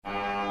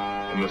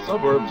in the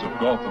suburbs of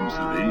Gotham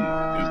City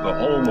is the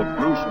home of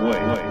Bruce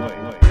Wayne.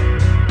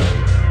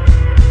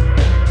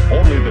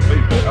 Only the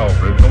faithful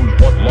Alfred knows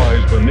what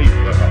lies beneath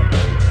the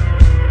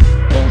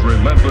house. Those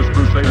relentless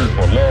crusaders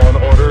for law and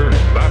order,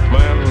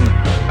 Batman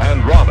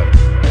and Robin.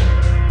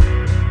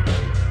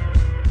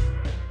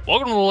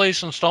 Welcome to the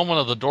latest installment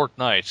of The Dork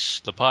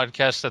Knights, the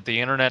podcast that the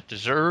internet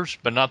deserves,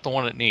 but not the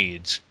one it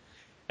needs.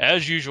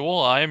 As usual,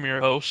 I am your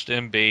host,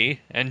 MB,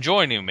 and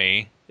joining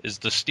me is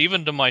the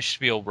Steven to my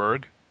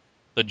Spielberg,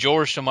 the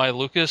George to my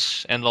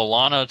Lucas, and the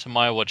Lana to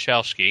my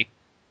Wachowski,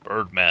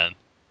 Birdman.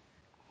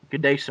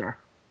 Good day, sir.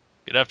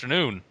 Good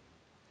afternoon,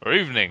 or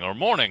evening, or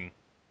morning.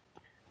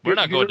 We're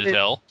not going to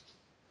tell.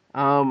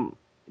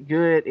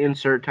 Good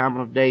insert time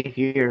of day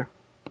here,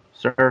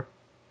 sir.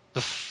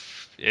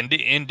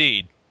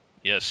 Indeed.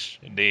 Yes,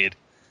 indeed.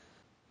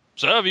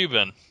 So how have you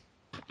been?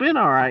 Been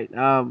alright.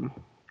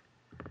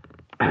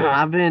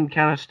 I've been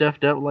kind of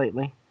stuffed up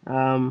lately.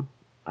 I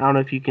don't know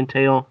if you can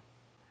tell.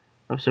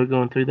 I'm still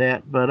going through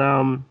that, but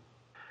I mean,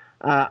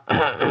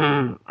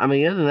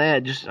 other than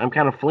that, just I'm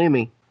kind of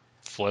phlegmy.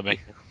 Phlegmy.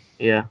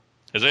 Yeah.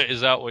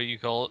 Is that what you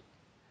call it?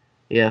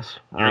 Yes.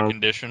 Your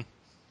condition?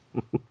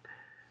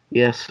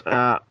 Yes.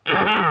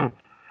 Excuse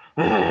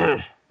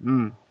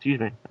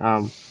me.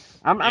 I'm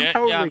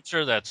totally. Yeah, I'm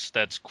sure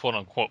that's quote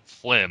unquote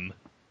phlegm.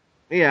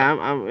 Yeah,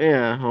 I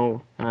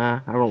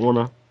don't want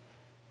to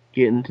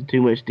get into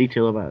too much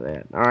detail about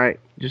that. All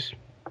right,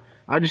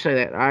 I'll just say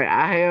that. All right,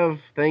 I have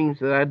things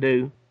that I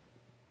do.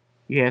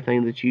 You have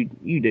things that you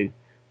do.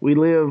 We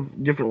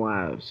live different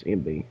lives,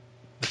 MB.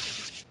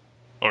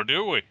 Or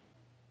do we?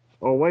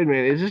 Oh, wait a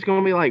minute. Is this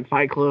going to be like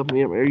Fight Club?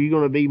 Are you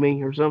going to be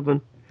me or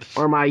something?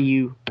 Or am I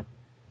you?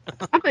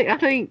 I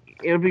think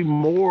it'll be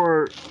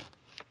more...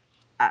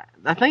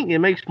 I think it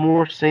makes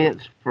more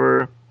sense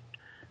for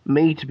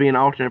me to be an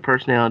alternate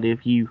personality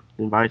of you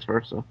than vice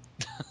versa.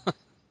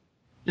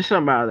 Just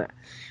something about that.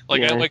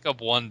 Like, yeah. I wake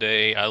up one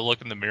day, I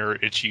look in the mirror,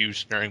 it's you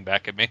staring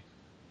back at me.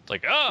 It's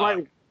like,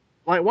 Like,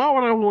 why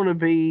would I want to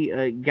be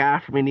a guy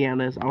from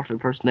Indiana as alternate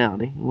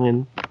personality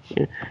when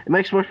it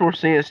makes much more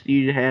sense to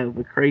you to have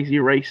a crazy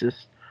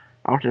racist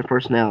alternate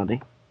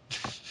personality?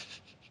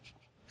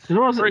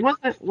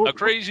 A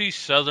crazy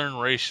southern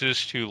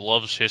racist who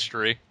loves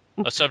history,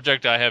 a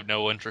subject I have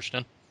no interest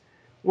in.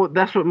 Well,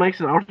 that's what makes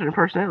an alternate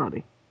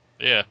personality.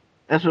 Yeah.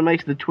 That's what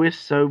makes the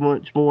twist so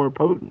much more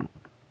potent.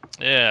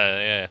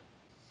 Yeah.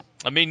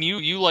 I mean,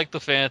 you like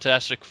the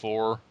Fantastic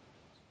Four.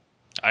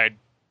 I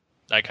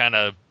kind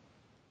of...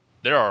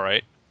 They're all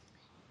right.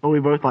 Well,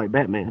 we both like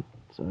Batman,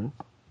 so...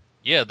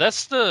 Yeah,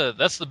 that's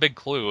the big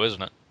clue,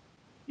 isn't it?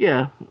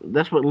 Yeah,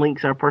 that's what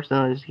links our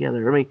personalities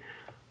together. I mean,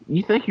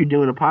 you think you're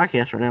doing a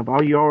podcast right now, but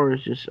all you are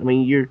is just... I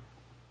mean,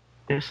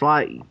 it's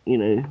like,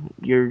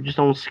 you're just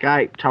on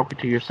Skype talking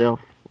to yourself.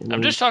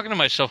 I'm just talking to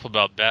myself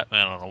about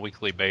Batman on a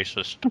weekly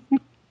basis.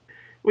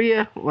 Well,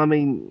 yeah, I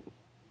mean...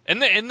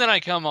 And then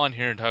I come on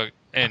here and talk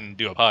and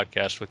do a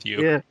podcast with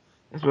you. Yeah,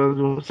 that's what I was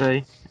going to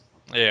say.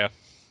 Yeah.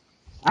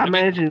 I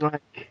imagine,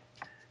 like,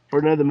 for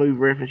another movie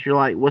reference, you're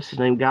like, what's his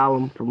name,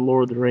 Gollum from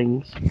Lord of the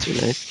Rings,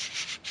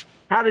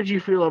 How did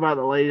you feel about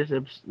the latest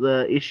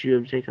the issue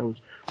of Detective Comics?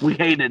 We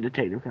hated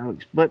Detective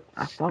Comics, but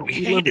I thought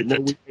we loved it.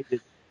 No, we hated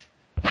it.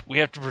 We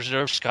have to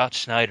preserve Scott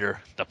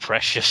Snyder, the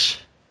precious.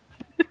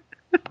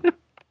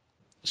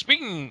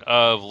 Speaking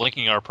of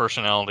linking our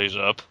personalities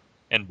up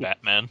and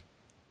Batman,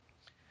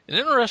 an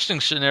interesting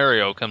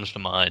scenario comes to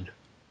mind.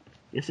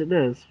 Yes, it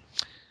does.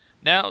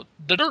 Now,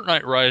 The Dark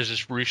Knight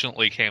Rises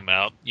recently came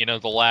out, the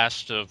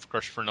last of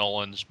Christopher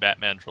Nolan's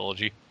Batman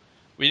trilogy.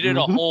 We did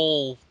a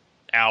whole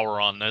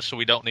hour on this, so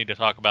we don't need to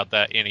talk about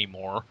that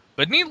anymore.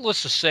 But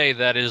needless to say,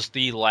 that is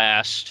the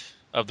last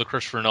of the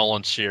Christopher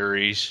Nolan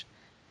series,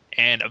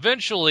 and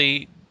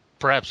eventually,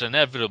 perhaps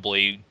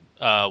inevitably,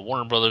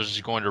 Warner Brothers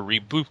is going to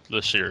reboot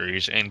the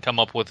series and come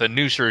up with a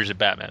new series of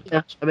Batman.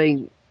 Yeah, I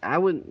mean,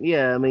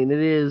 it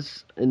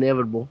is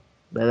inevitable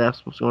that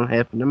that's what's going to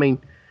happen. I mean,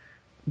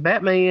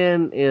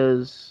 Batman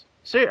is...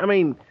 I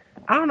mean,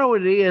 I don't know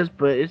what it is,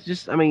 but it's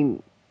just... I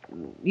mean,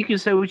 you can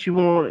say what you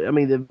want. I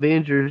mean, the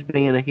Avengers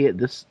being a hit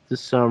this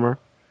summer,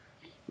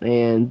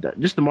 and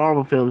just the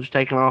Marvel films are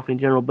taking off in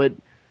general, but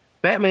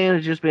Batman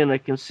has just been a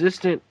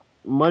consistent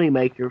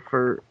moneymaker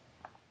for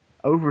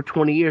over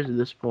 20 years at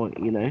this point,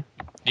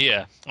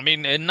 Yeah, I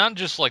mean, and not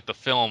just like the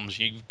films.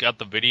 You've got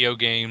the video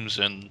games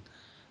and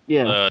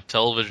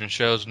television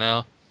shows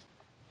now.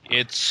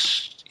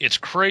 It's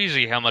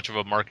crazy how much of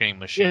a marketing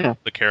machine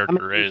the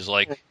character is.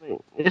 Like,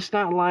 it's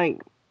not like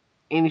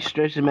any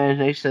stretch of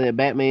imagination that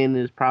Batman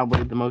is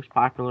probably the most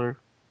popular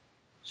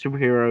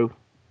superhero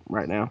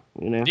right now.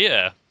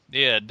 Yeah,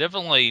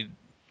 definitely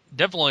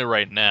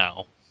right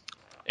now.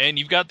 And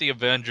you've got the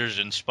Avengers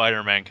and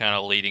Spider-Man kind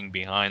of leading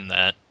behind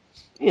that.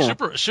 Yeah.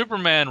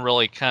 Superman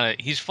really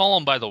he's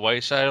fallen by the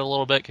wayside a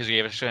little bit because he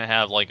hasn't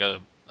had like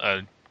a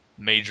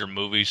major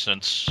movie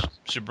since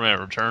Superman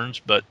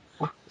Returns, but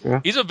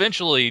he's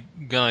eventually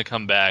gonna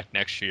come back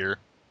next year.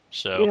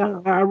 So yeah,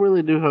 I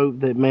really do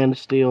hope that Man of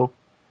Steel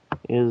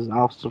is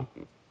awesome.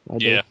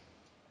 I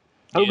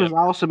hope it's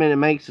awesome and it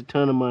makes a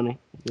ton of money.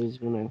 Because,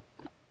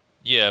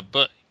 Yeah,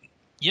 but,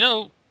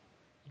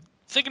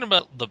 thinking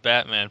about the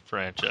Batman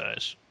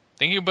franchise,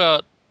 thinking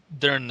about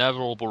their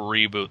inevitable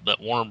reboot that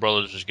Warner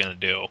Brothers is going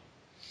to do,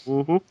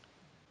 Mm-hmm.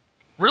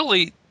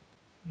 really,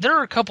 there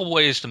are a couple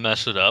ways to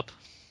mess it up,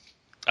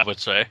 I would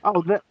say.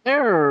 Oh,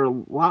 there are a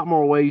lot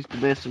more ways to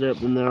mess it up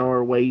than there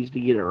are ways to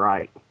get it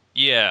right.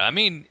 Yeah, I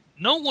mean,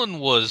 Nolan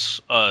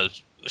was a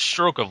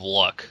stroke of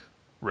luck,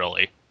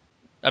 really.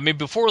 I mean,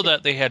 before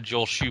that, they had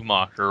Joel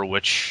Schumacher,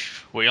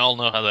 which we all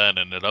know how that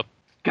ended up.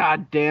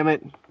 God damn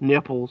it,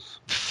 nipples.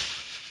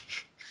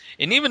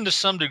 And even to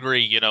some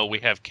degree, we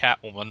have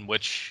Catwoman,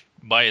 which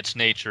by its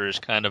nature is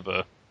kind of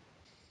a...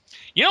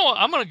 You know what?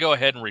 I'm going to go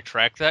ahead and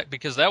retract that,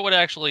 because that would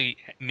actually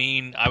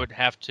mean I would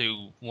have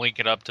to link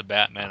it up to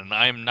Batman, and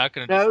I am not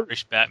going to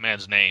disgrace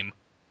Batman's name.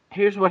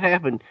 Here's what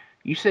happened.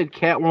 You said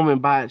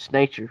Catwoman by its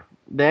nature.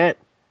 That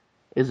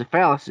is a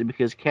fallacy,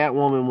 because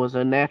Catwoman was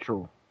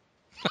unnatural.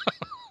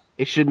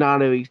 It should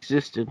not have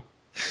existed.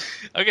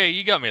 Okay,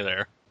 you got me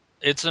there.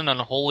 It's an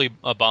unholy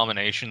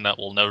abomination that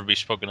will never be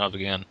spoken of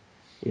again.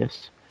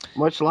 Yes.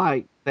 Much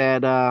like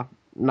that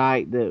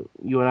night that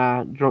you and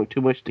I drank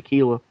too much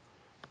tequila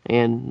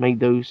and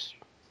made those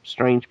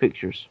strange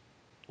pictures.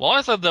 Well,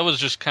 I thought that was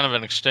just kind of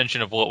an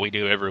extension of what we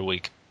do every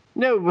week.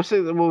 No, but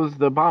see, what was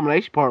the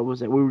abomination part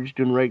was that we were just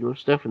doing regular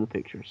stuff in the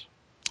pictures.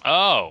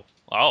 Oh,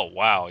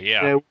 wow,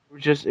 yeah. You know,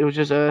 it was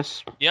just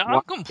us. Yeah,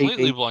 I'm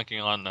completely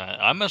blanking on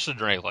that. I must have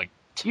drank like...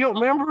 You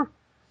don't remember?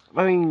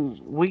 I mean,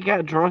 we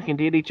got drunk and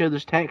did each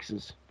other's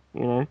taxes,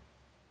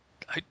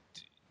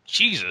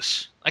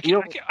 Jesus. I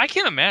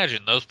can't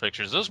imagine those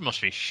pictures. Those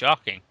must be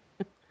shocking.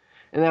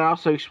 And that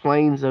also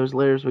explains those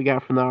letters we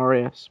got from the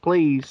IRS.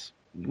 Please,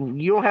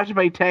 you don't have to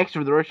pay tax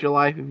for the rest of your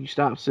life if you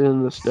stop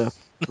sending this stuff.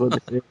 That's what they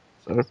said.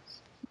 So.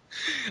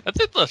 I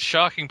think the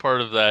shocking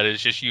part of that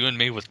is just you and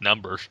me with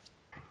numbers.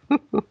 I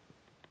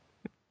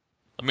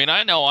mean,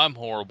 I know I'm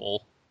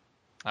horrible.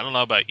 I don't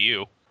know about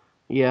you.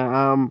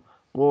 Yeah,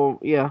 well,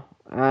 yeah.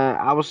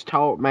 I was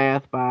taught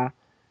math by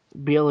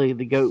Billy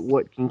the Goat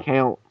What Can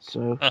Count,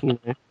 so,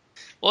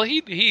 Well,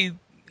 he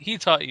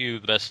taught you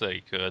the best that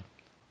he could.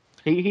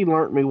 He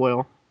learned me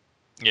well.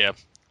 Yeah.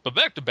 But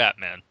back to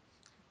Batman,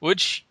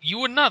 which you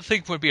would not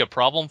think would be a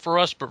problem for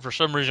us, but for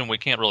some reason we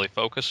can't really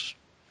focus.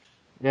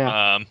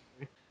 Yeah.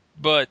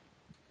 But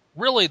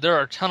really, there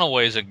are a ton of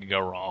ways it can go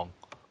wrong.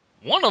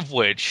 One of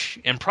which,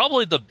 and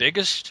probably the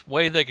biggest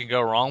way they could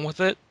go wrong with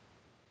it,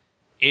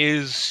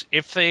 is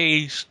if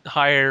they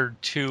hired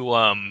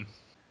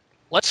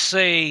let's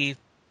say,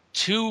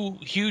 two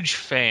huge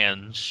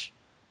fans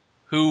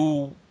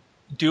who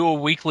do a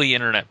weekly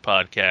internet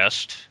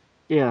podcast.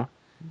 Yeah.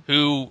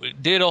 Who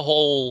did a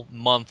whole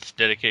month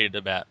dedicated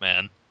to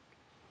Batman,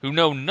 who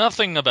know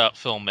nothing about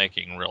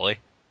filmmaking, really,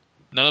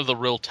 none of the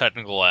real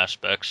technical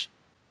aspects,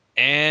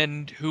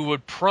 and who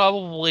would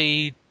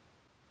probably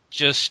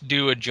just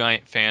do a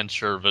giant fan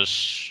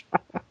service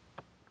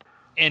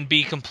and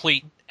be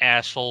complete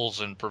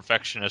assholes and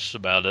perfectionists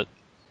about it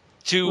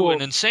to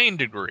an insane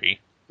degree.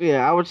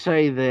 Yeah, I would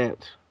say that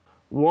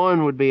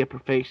one would be a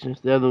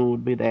perfectionist, the other one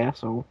would be the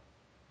asshole.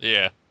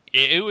 Yeah,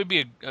 it would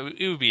be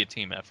a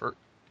team effort.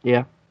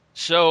 Yeah.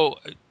 So,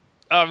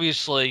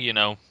 obviously,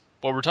 what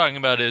we're talking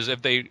about is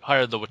if they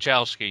hired the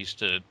Wachowskis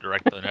to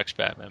direct the next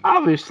Batman.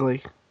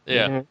 Obviously.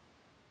 Yeah.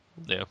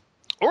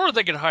 Or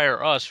they could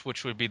hire us,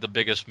 which would be the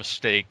biggest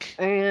mistake.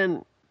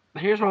 And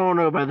here's what I want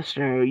to know about the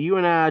scenario. You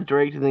and I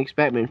directed the next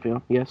Batman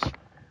film, yes.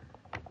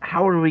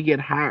 How do we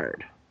get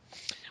hired?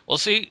 Well,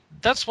 see,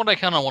 that's what I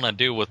kind of want to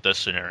do with this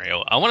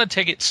scenario. I want to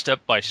take it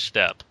step by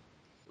step.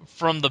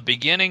 From the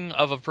beginning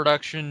of a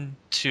production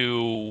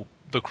to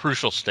the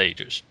crucial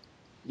stages.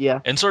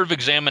 Yeah. And sort of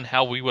examine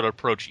how we would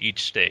approach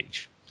each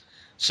stage.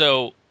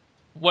 So,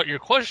 what your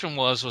question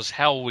was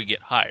how will we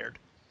get hired?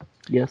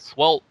 Yes.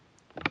 Well,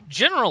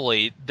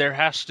 generally, there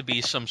has to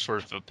be some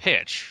sort of a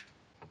pitch.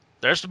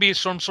 There has to be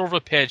some sort of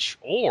a pitch,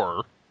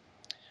 or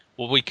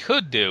what we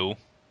could do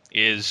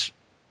is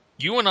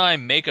you and I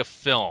make a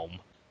film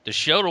to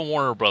show to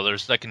Warner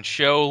Brothers that can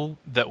show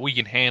that we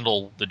can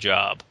handle the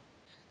job.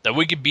 That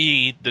we could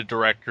be the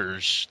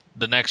directors,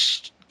 the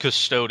next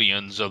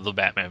custodians of the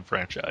Batman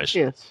franchise.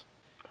 Yes.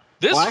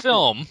 This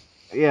film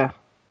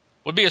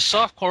would be a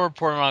softcore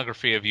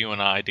pornography of you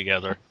and I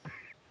together.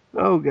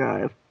 Oh,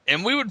 God.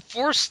 And we would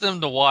force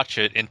them to watch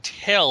it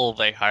until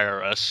they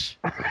hire us.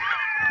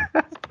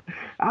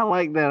 I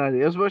like that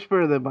idea. It's much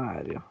better than my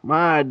idea.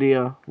 My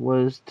idea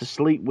was to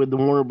sleep with the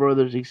Warner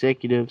Brothers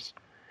executives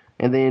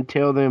and then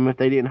tell them if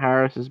they didn't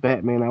hire us as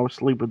Batman, I would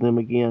sleep with them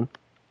again.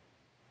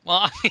 Well,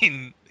 I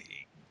mean,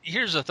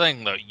 here's the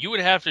thing, though. You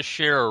would have to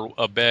share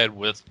a bed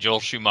with Joel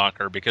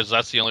Schumacher because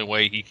that's the only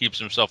way he keeps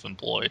himself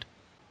employed.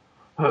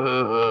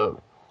 I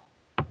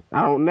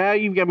don't. Now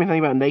you've got me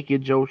thinking about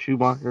naked Joel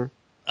Schumacher.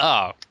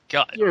 Oh,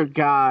 God. Dear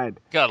God.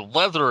 God,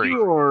 leathery.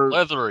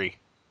 Leathery.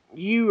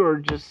 You are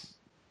just...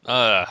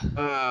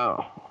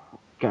 Oh,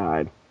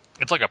 God.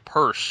 It's like a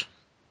purse.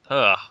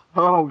 Oh,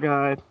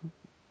 God.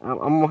 I'm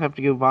going to have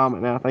to go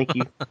vomit now. Thank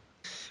you.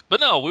 But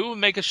no, we would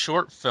make a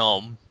short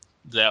film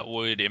that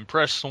would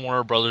impress the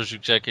Warner Brothers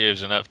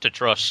executives enough to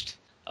trust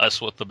us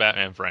with the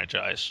Batman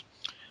franchise.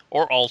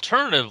 Or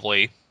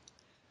alternatively,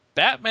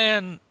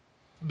 Batman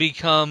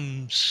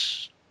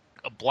becomes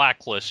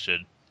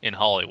blacklisted in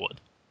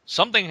Hollywood.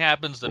 Something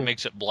happens that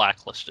makes it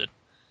blacklisted.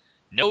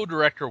 No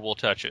director will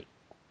touch it.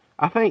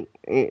 I think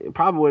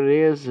probably what it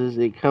is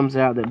it comes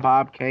out that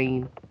Bob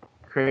Kane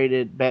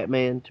created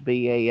Batman to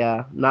be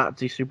a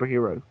Nazi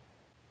superhero.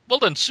 Well,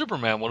 then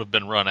Superman would have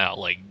been run out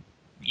like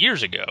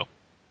years ago.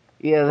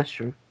 Yeah, that's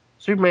true.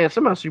 Somehow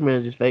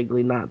Superman is just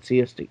vaguely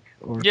Nazistic.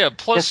 Yeah,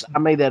 plus I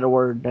made that a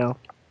word now.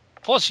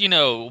 Plus,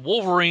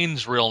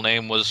 Wolverine's real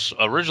name was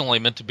originally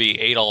meant to be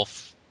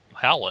Adolf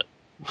Howlett.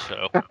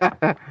 So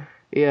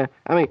yeah,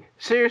 I mean,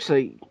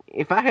 seriously,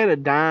 if I had a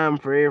dime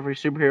for every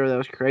superhero that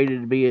was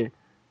created to be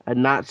a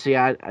Nazi,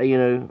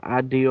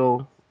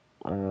 ideal.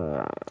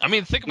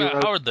 Think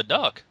about Howard the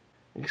Duck.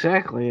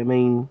 Exactly. I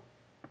mean,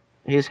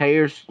 his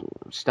hair's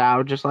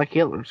styled just like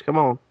Hitler's. Come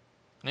on.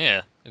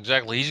 Yeah,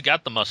 exactly. He's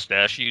got the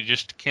mustache. You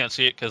just can't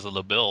see it because of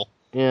the bill.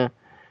 Yeah.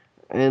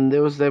 And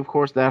there was, of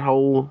course, that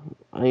whole,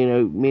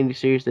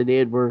 miniseries they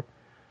did where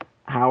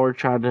Howard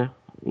tried to,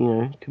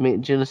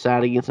 commit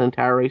genocide against an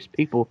entire race of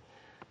people.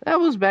 That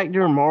was back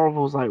during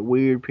Marvel's,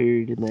 weird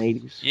period in the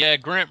 80s. Yeah,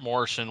 Grant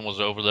Morrison was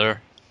over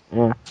there.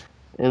 Yeah.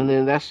 And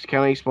then that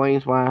kind of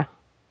explains why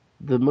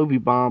the movie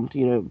bombed.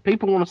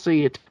 People want to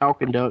see a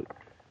talking duck.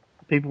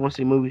 People want to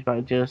see movies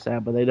about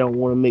genocide, but they don't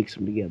want to mix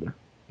them together.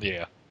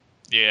 Yeah.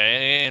 Yeah,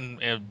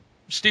 and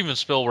Steven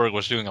Spielberg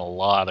was doing a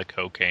lot of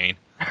cocaine.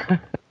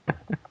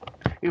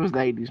 It was the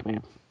 80s,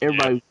 man.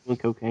 Everybody was doing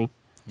cocaine.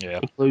 Yeah.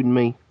 Including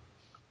me.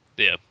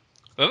 Yeah.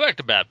 But back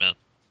to Batman.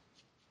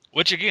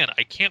 Which, again,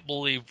 I can't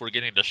believe we're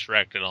getting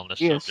distracted on this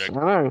subject. Yes, I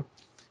know.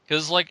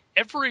 Because,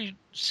 every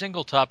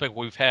single topic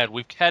we've had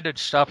to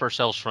stop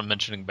ourselves from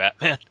mentioning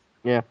Batman.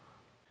 Yeah.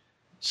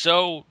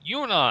 So,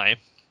 you and I,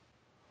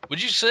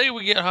 would you say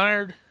we get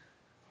hired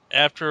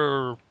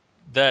after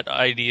that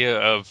idea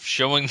of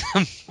showing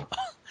them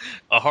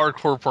a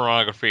hardcore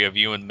pornography of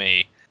you and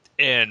me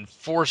and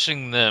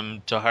forcing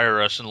them to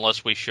hire us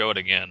unless we show it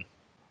again?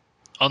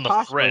 On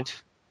the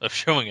threat of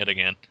showing it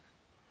again.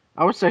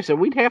 I would say so.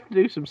 We'd have to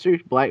do some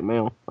serious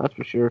blackmail, that's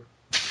for sure.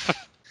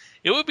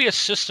 It would be a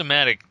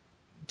systematic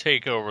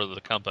takeover of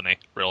the company,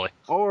 really.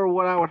 Or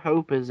what I would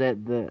hope is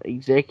that the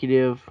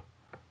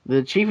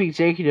chief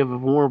executive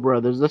of Warner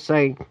Brothers, let's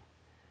say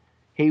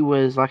he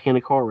was in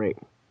a car wreck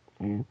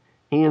and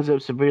he ends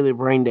up severely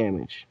brain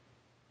damaged.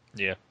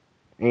 Yeah.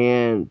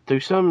 And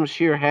through some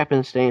sheer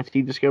happenstance,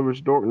 he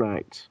discovers Dark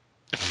Knights.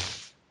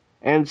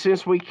 And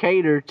since we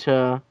cater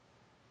to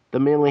the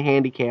mentally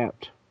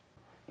handicapped,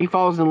 he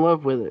falls in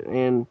love with it,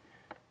 and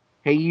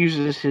he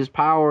uses his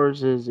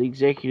powers as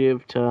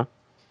executive to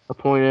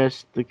appoint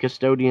us the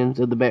custodians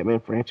of the Batman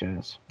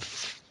franchise.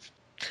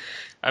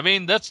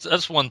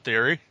 That's one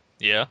theory.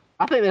 Yeah.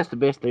 I think that's the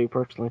best theory,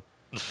 personally.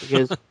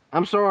 Because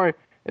I'm sorry,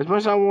 as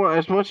much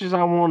as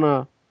I want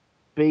to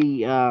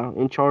be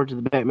in charge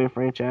of the Batman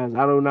franchise,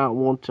 I do not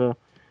want to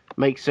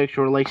make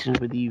sexual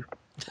relations with you,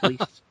 at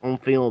least on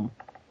film.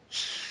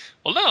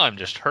 Well, now I'm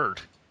just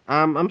hurt.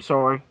 I'm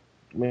sorry.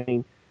 I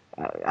mean,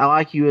 I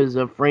like you as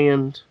a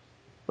friend,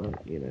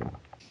 but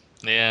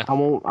Yeah. I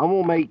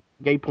won't make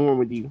gay porn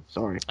with you.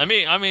 Sorry. To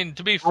be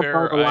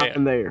fair,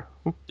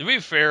 to be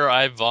fair,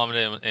 I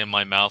vomited in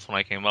my mouth when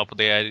I came up with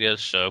the idea,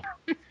 so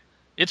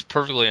it's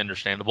perfectly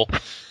understandable.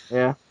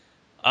 Yeah.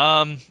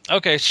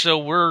 Okay, so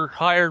we're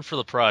hired for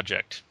the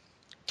project.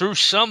 Through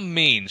some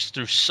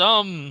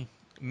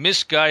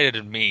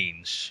misguided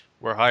means,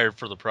 we're hired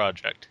for the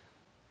project.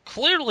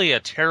 Clearly a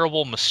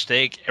terrible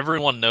mistake.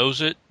 Everyone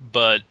knows it,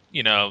 but,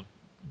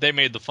 they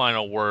made the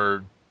final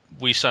word.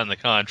 We signed the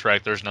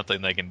contract. There's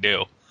nothing they can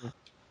do.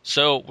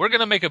 So we're going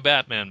to make a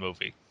Batman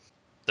movie.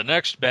 The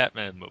next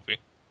Batman movie.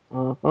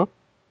 Uh-huh.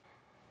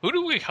 Who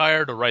do we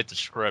hire to write the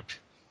script?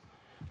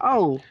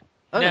 Oh.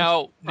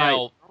 Now,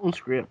 own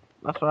script.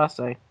 That's what I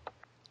say.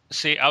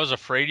 See, I was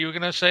afraid you were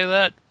going to say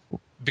that,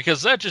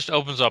 because that just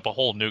opens up a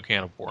whole new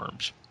can of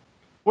worms.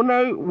 Well,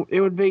 no,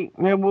 it would be...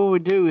 Now, what we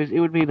do is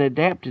it would be an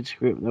adapted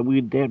script that we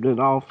adapted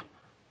off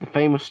the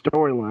famous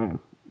storyline.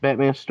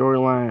 Batman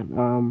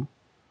storyline.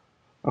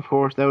 Of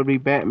course, that would be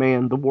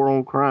Batman, The War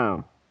on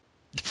Crime.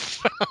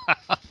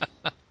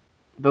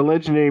 The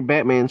legendary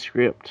Batman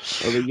script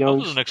of a young I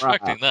wasn't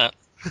expecting that.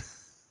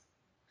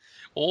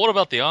 Well, what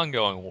about the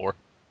ongoing war?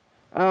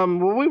 I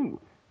don't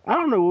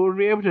know, we'll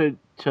be able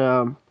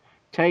to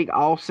take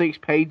all 6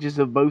 pages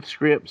of both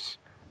scripts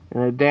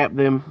and adapt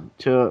them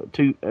to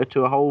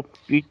a whole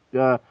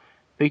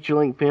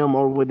feature-length film,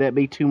 or would that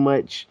be too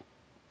much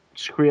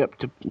script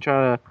to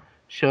try to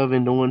shove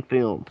into one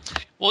film?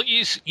 Well,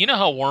 you know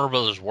how Warner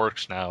Brothers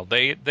works now.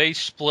 They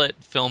split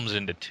films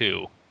into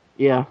 2.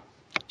 Yeah.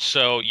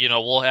 So,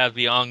 we'll have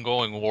the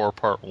ongoing war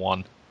part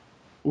 1.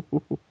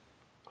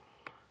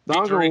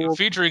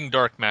 featuring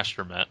Dark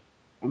Master Matt.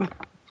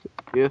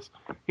 Yes.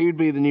 He would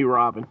be the new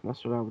Robin.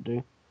 That's what I would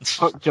do.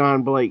 Fuck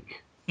John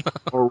Blake.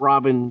 Or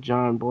Robin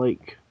John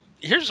Blake.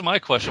 Here's my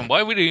question.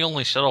 Why would he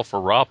only settle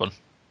for Robin?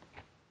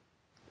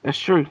 That's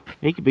true.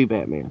 He could be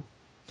Batman.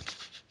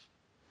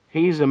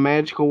 He's a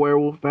magical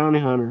werewolf bounty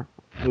hunter.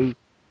 who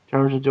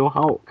turns into a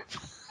Hulk.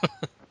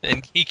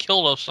 And he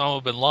killed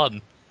Osama bin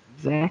Laden.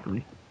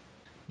 Exactly.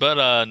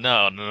 But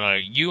no.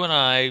 You and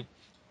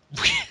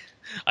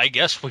I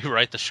guess we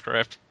write the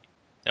script,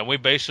 and we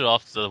base it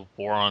off the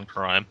war on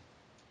crime.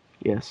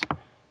 Yes.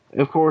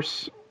 Of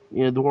course,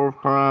 the War of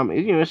Crime,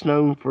 it's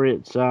known for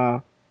its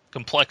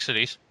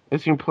Complexities.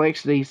 its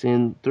complexities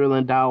and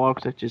thrilling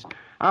dialogue such as,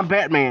 I'm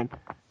Batman,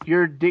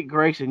 you're Dick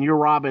Grayson, you're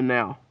Robin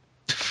now.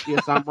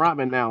 Yes, I'm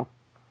Robin now.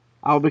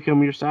 I'll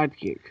become your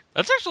sidekick.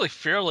 That's actually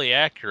fairly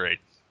accurate.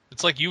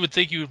 It's like you would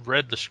think you'd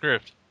read the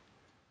script.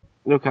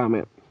 No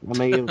comment. I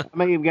may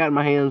have gotten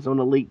my hands on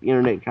a leaked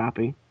internet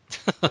copy.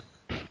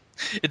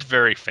 It's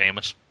very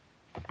famous.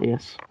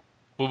 Yes.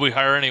 Would we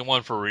hire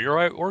anyone for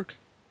rewrite work?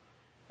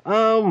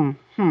 I'm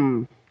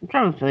trying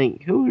to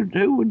think. Who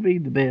would be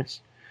the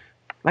best?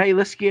 Hey,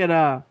 let's get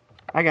I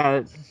got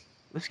it.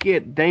 Let's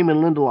get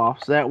Damon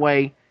Lindelof, so that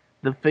way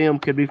the film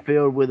could be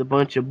filled with a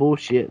bunch of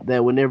bullshit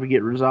that would never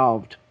get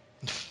resolved.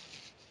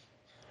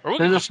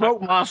 There's a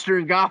smoke monster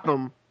in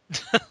Gotham.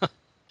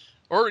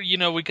 Or,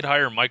 we could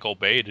hire Michael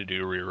Bay to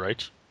do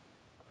rewrites.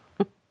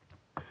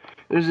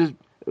 There's this,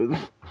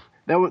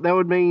 that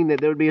would mean that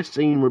there would be a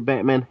scene where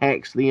Batman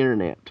hacks the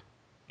internet.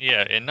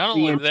 Yeah, and not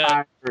only The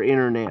entire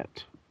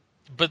internet.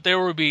 but there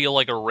would be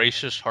like a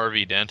racist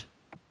Harvey Dent.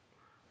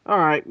 All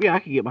right, yeah, I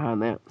could get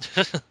behind that.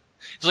 He's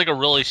like a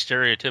really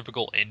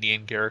stereotypical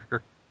Indian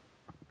character.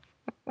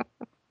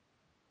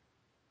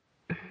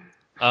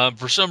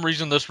 For some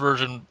reason, this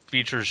version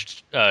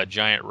features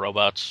giant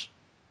robots.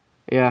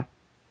 Yeah.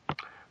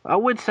 I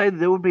would say that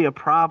there would be a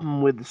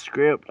problem with the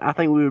script. I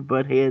think we would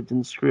butt heads in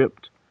the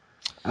script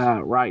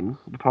writing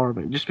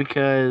department, just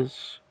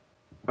because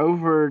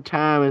over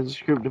time as the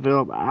script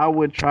developed, I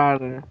would try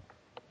to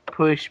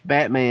push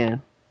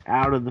Batman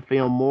out of the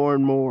film more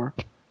and more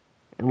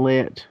and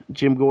let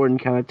Jim Gordon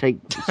kind of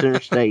take the center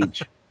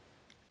stage.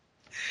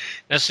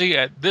 Now, see,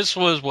 this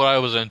was what I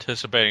was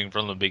anticipating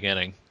from the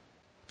beginning,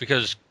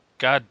 because,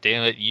 god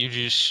damn it,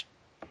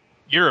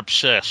 you're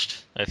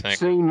obsessed, I think.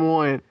 Scene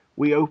 1,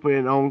 we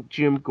open on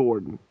Jim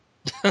Gordon.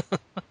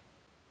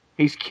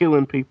 He's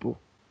killing people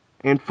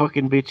and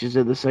fucking bitches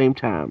at the same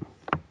time.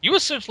 You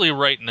essentially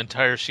write an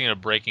entire scene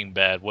of Breaking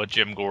Bad with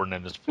Jim Gordon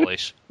in his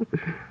place.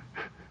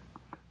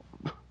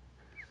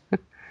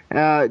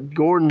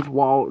 Gordon's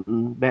Walt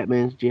and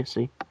Batman's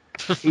Jesse.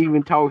 He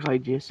even talks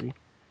like Jesse.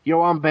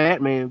 Yo, I'm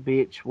Batman,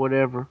 bitch.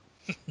 Whatever.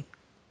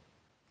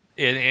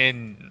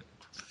 And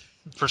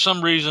for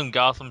some reason,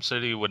 Gotham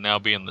City would now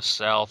be in the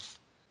South.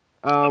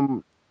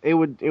 It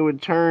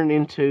would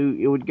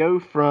go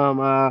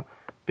from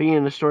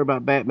being a story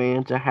about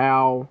Batman to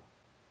how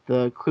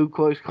the Ku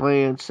Klux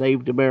Klan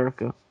saved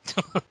America.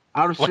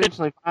 I would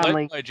essentially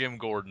led by Jim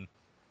Gordon.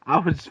 I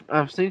would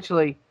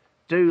essentially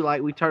do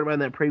like we talked about in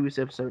that previous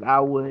episode.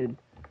 I would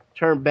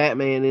turn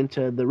Batman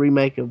into the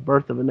remake of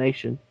Birth of a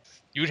Nation.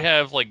 You'd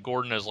have like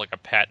Gordon as like a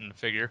patent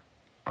figure.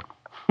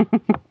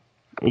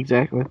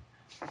 Exactly.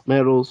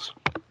 Medals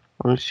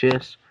on his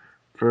chest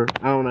for,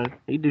 I don't know,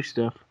 he'd do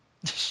stuff.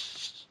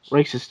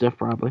 Racist stuff,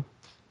 probably.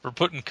 For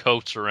putting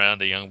coats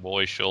around a young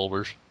boy's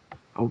shoulders.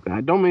 Oh,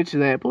 God, don't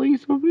mention that.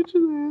 Please don't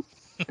mention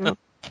that.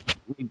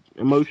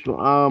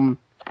 Emotional.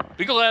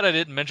 Be glad I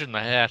didn't mention the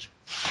hat.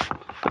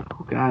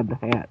 Oh, God, the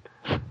hat.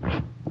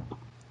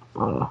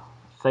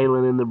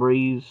 Sailing in the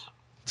breeze.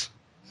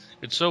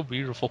 It's so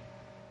beautiful.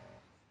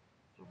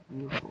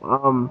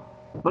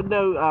 But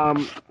no, all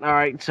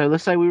right, so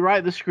let's say we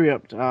write the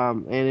script,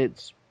 and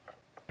it's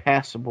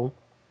passable.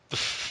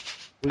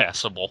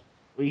 Passable.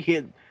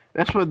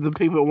 That's what the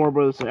people at Warner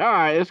Brothers say. All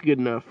right, that's good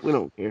enough. We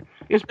don't care.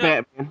 It's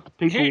Batman.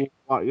 People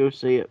want to go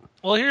see it.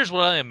 Well, here's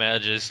what I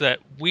imagine is that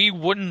we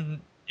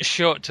wouldn't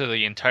show it to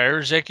the entire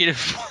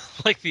executive,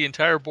 like the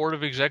entire board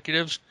of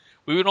executives.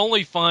 We would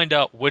only find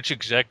out which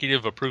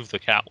executive approved the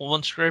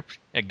Catwoman script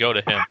and go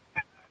to him.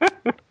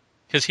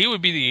 Because he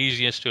would be the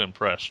easiest to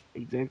impress.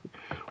 Exactly.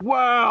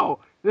 Wow,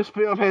 this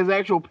film has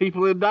actual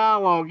people and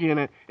dialogue in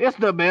it. It's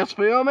the best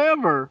film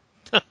ever.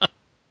 I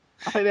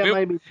think that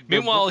may be.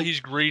 Meanwhile,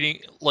 he's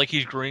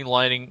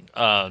greenlighting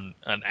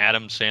an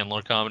Adam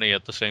Sandler comedy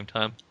at the same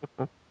time.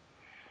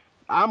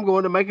 I'm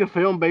going to make a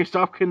film based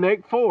off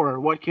Connect 4.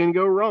 What can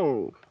go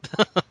wrong?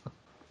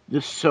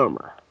 This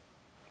summer,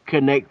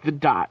 connect the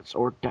dots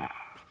or die.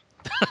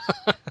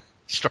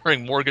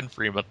 Starring Morgan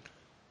Freeman.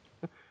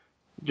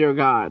 Dear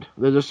God,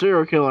 there's a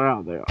serial killer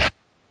out there.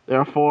 There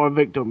are 4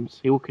 victims.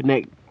 He will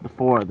connect the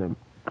 4 of them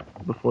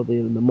before the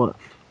end of the month.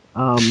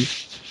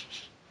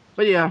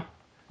 But yeah,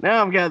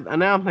 now I'm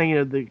thinking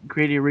of the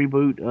gritty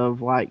reboot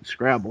of like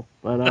Scrabble.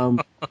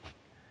 But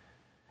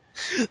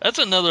that's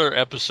another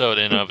episode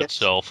in of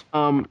itself.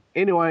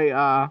 Anyway,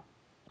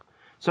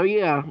 so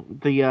yeah,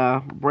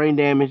 the brain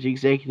damage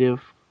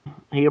executive,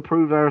 he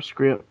approved our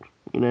script,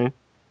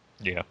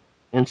 Yeah.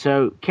 And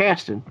so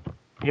casting.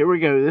 Here we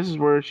go. This is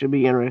where it should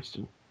be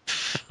interesting.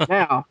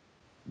 Now,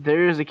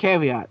 there is a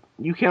caveat.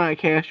 You cannot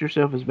cast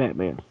yourself as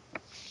Batman.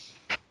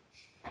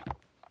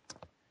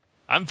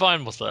 I'm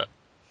fine with that.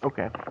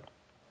 Okay.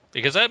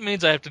 Because that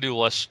means I have to do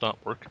less stunt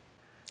work.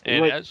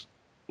 And Wait,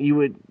 You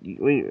would,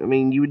 I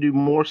mean, you would do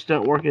more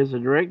stunt work as a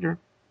director.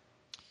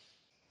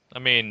 I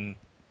mean,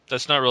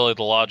 that's not really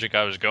the logic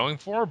I was going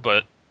for,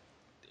 but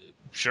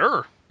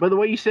sure. But the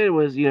way you said it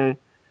was,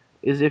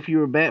 is if you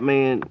were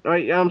Batman.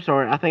 Right, I'm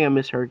sorry, I think I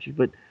misheard you.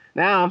 But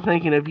now I'm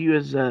thinking of you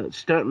as a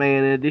stuntman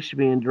in addition to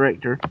being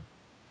director.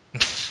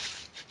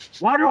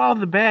 Why do all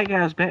the bad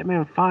guys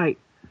Batman fight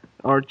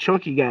are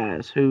chunky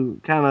guys who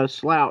kind of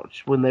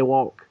slouch when they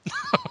walk?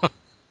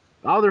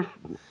 All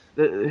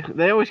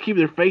they always keep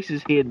their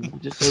faces hidden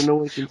just so no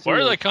one can see. Why are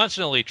them. they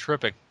constantly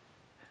tripping?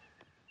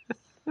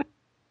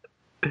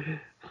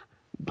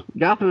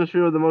 Gotham is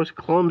filled with the most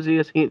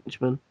clumsiest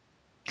henchmen.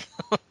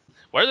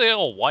 Why are they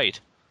all white?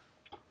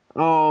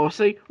 Oh,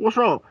 see, what's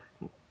wrong?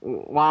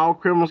 Why all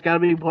criminals gotta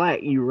be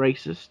black, you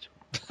racist?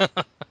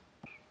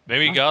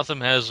 Maybe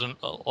Gotham has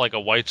like a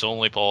whites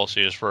only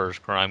policy as far as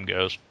crime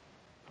goes.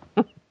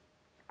 I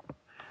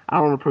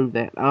don't approve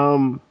that.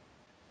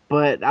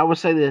 But I would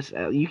say this: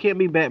 you can't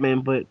be Batman,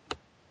 but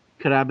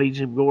could I be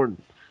Jim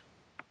Gordon?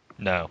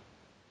 No.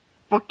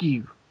 Fuck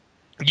you.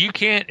 You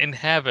can't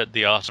inhabit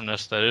the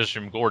awesomeness that is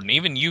Jim Gordon.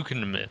 Even you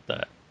can admit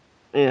that.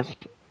 Yes.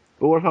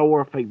 But what if I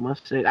wore a fake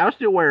mustache? I would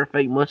still wear a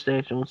fake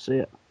mustache on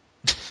set.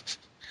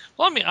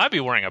 Well, I mean, I'd be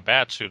wearing a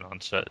bat suit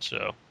on set,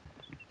 so.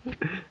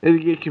 It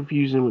would get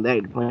confusing with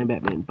that playing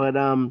Batman. But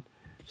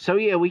so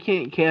yeah, we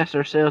can't cast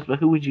ourselves. But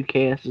who would you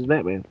cast as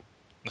Batman?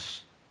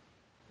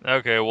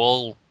 Okay,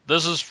 well,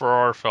 this is for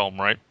our film,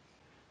 right?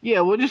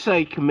 Yeah, we'll just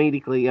say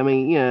comedically. I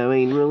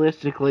mean,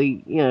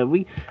 realistically, I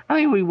think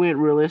if we went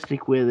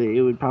realistic with it,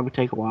 it would probably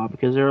take a while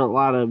because there are a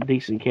lot of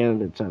decent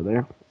candidates out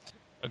there.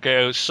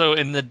 Okay, so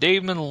in the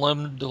Damon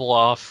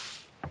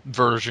Lindelof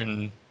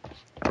version,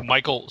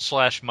 Michael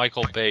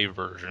Bay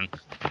version.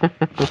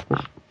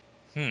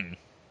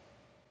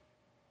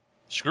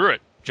 Screw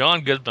it.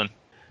 John Goodman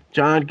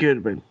John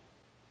Goodman.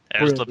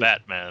 as the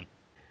Batman.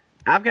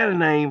 I've got a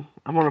name.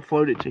 I'm going to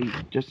float it to you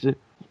just to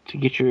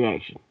get your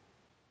reaction.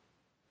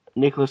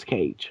 Nicolas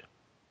Cage.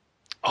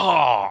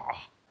 Oh!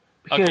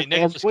 Because Okay,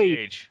 Nicolas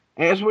Cage.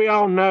 As we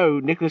all know,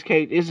 Nicolas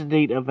Cage is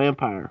indeed a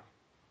vampire.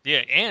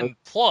 Yeah, and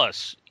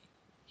plus,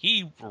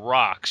 he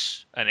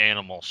rocks an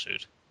animal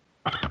suit.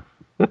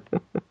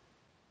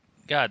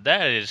 God,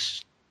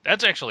 that's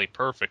actually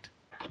perfect.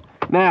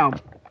 Now,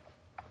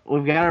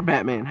 we've got our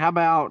Batman. How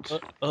about...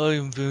 I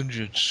am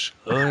vengeance.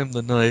 I am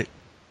the night.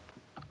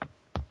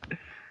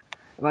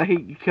 Like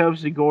he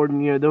comes to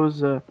Gordon, there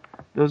was a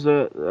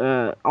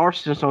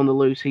arsonist on the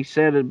loose. He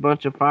set a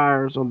bunch of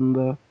fires on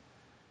the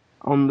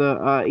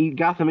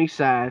Gotham East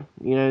Side.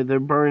 They're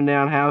burning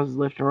down houses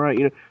left and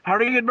right. How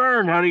do you get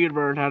burned? How do you get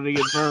burned? How do you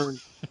get burned?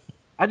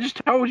 I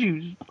just told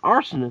you,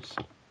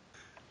 arsonist.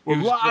 Well,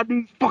 why do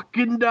you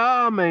fucking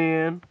die,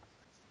 man?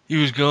 He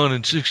was gone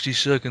in 60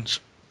 seconds.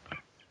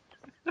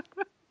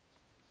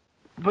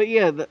 But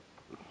yeah,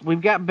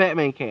 we've got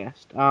Batman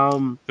cast.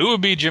 Who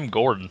would be Jim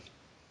Gordon?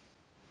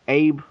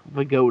 Abe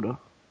Vigoda.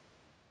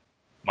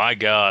 My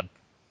God.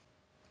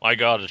 My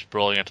God, it's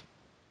brilliant.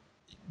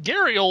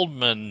 Gary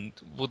Oldman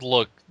would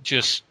look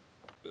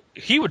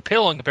he would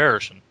pale in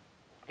comparison.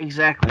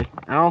 Exactly.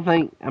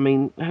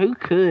 Who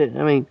could?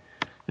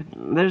 If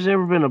there's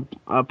ever been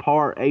a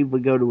part Abe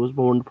Vigoda was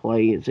born to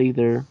play, it's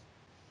either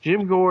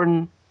Jim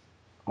Gordon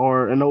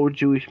or an old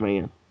Jewish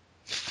man.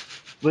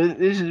 But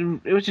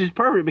which is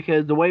perfect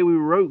because the way we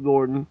wrote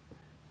Gordon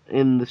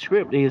in the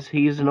script is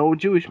he's an old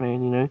Jewish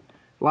man, A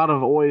lot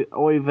of oy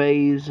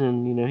veys,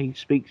 and he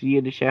speaks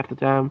Yiddish half the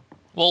time.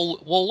 Well,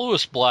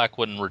 Lewis Black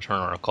wouldn't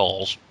return our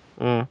calls.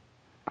 I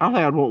don't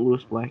think I'd want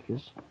Lewis Black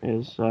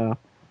as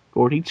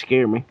Gordon. He'd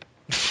scare me.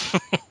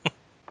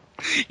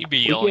 He'd be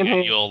yelling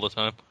at you all the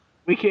time.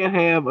 We can't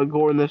have a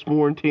Gordon that's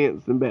more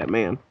intense than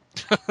Batman.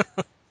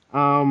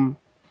 We're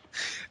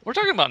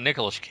talking about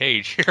Nicolas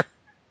Cage here.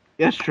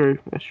 That's true.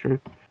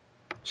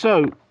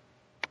 So,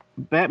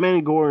 Batman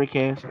and Gordon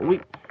cast.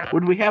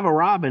 Would we have a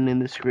Robin in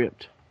the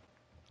script?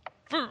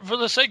 For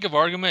the sake of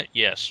argument,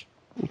 yes.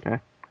 Okay.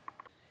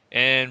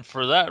 And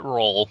for that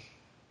role,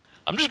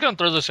 I'm just going to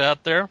throw this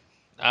out there.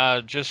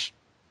 Just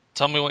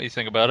tell me what you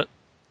think about it.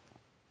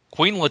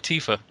 Queen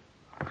Latifah.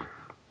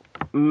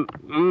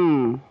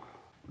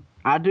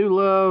 I do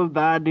love the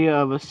idea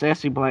of a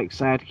sassy black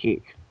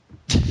sidekick.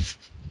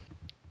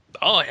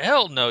 Oh,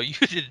 hell no. You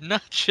did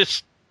not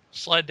just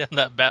slide down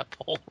that bat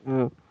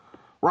pole.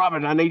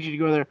 Robin, I need you to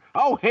go in there.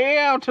 Oh,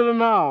 hell to the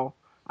no.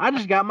 I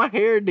just got my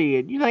hair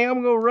did. You think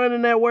I'm going to run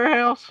in that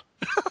warehouse?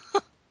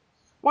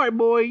 White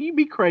boy, you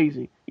be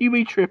crazy. You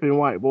be tripping,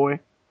 white boy.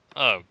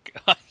 Oh,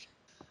 God.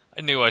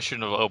 I knew I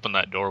shouldn't have opened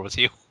that door with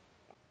you.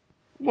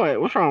 What?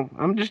 What's wrong?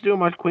 I'm just doing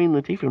my Queen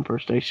Latifah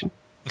impersonation.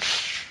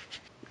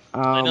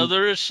 I know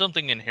there is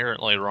something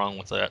inherently wrong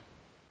with that.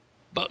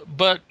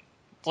 But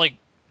like,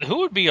 who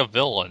would be a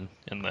villain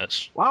in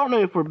this? Well, I don't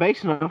know if we're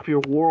basing off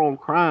your War on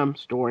Crime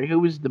story. Who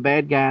was the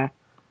bad guy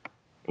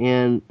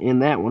in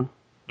that one?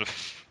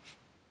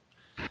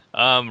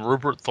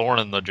 Rupert Thorne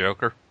and the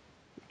Joker.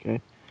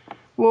 Okay.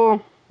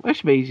 Well, that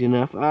should be easy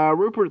enough.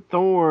 Rupert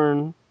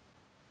Thorne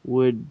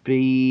would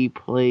be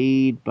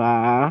played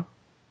by...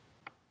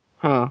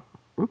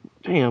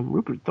 Damn,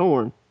 Rupert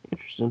Thorne.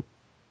 Interesting.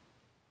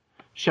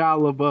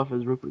 Shia LaBeouf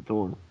is Rupert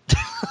Thorne.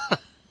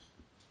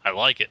 I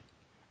like it.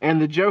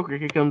 And the Joker,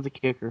 here comes the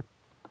kicker.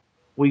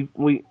 We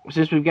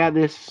since we've got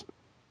this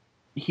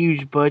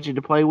huge budget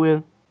to play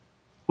with,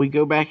 we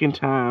go back in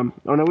time.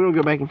 Oh no, we don't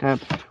go back in time.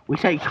 We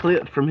take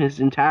clips from his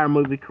entire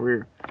movie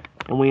career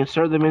and we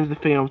insert them into the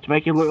film to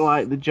make it look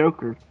like the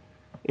Joker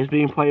is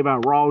being played by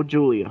Raul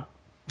Julia.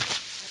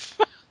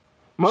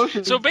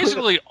 So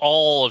basically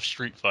all of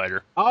Street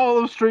Fighter.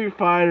 All of Street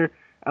Fighter,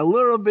 a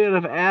little bit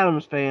of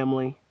Addams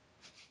Family,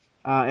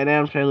 and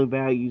Addams Family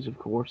Values, of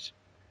course,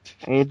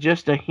 and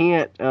just a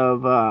hint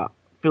of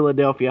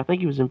Philadelphia. I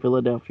think he was in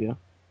Philadelphia.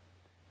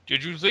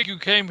 Did you think you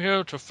came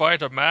here to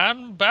fight a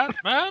man,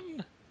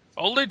 Batman?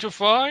 Only to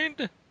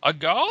find a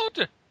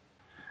god?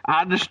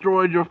 I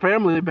destroyed your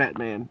family,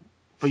 Batman.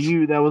 For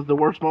you, that was the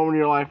worst moment of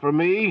your life. For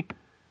me,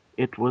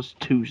 it was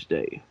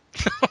Tuesday.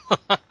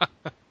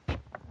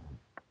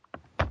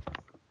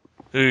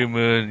 Hey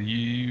man,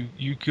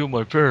 you killed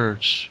my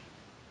parents.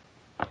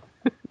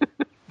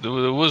 That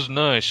was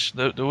nice.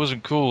 That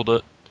wasn't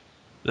cool.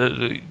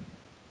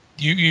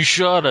 You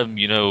shot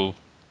him,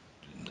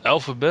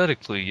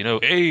 alphabetically.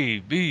 A,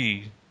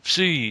 B,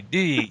 C,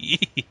 D,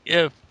 E,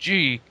 F,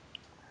 G.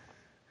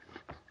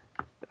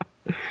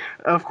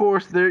 Of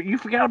course, you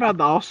forgot about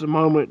the awesome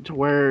moment to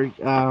where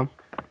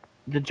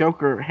the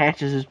Joker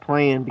hatches his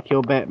plan to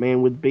kill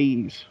Batman with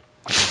bees.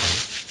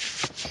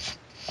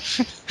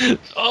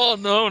 Oh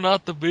no,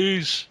 not the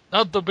bees.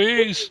 Not the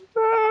bees.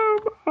 Oh,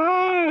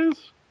 my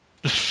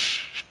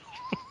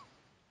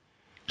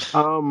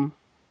eyes.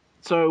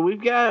 So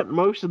we've got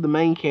most of the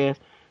main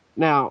cast.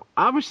 Now,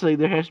 obviously,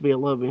 there has to be a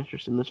love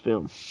interest in this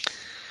film.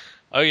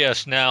 Oh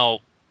yes, now,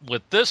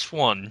 with this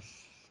one,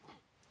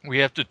 we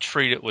have to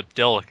treat it with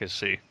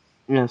delicacy.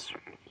 Yes.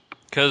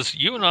 Because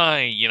you and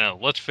I,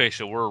 let's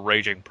face it, we're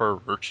raging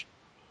perverts.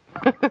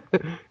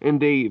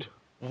 Indeed.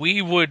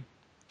 We would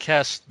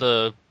cast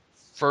the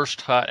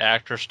first hot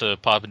actress to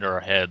pop into our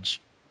heads.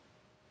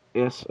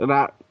 Yes, and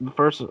the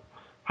first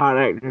hot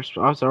actress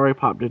was already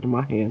popped into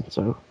my head,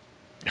 so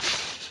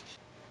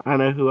I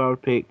know who I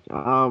would pick.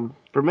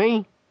 For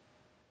me,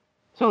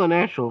 it's only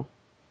natural.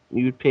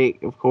 You would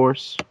pick, of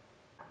course,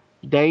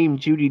 Dame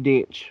Judi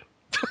Dench.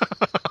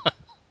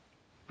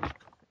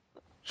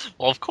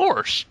 Well, of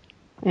course.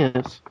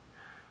 Yes.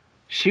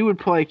 She would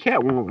play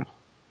Catwoman.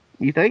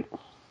 You think?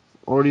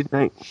 Or do you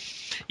think?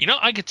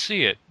 I could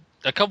see it.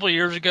 A couple of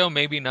years ago,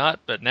 maybe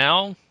not, but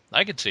now,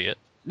 I could see it.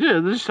 Yeah,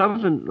 there's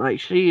something like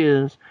she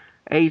is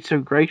aged so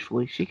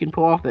gracefully. She can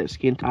pull off that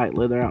skin-tight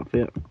leather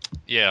outfit.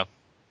 Yeah.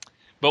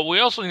 But we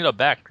also need a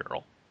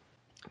Batgirl.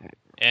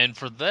 And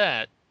for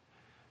that...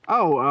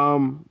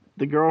 Oh,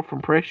 the girl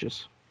from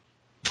Precious.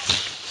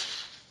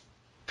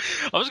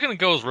 I was going to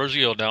go with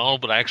Rosie O'Donnell,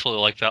 but I actually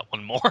like that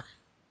one more.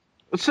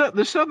 So,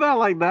 there's something I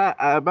like that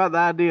about the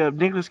idea of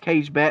Nicolas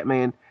Cage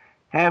Batman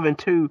having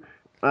two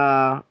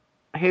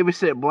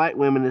heavyset black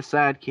women as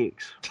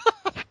sidekicks.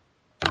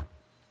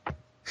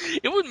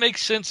 It would make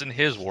sense in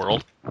his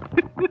world.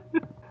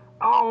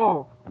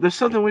 Oh, there's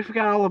something we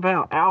forgot all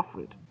about.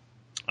 Alfred.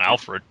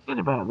 What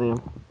about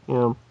them?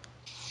 Yeah.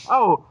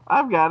 Oh,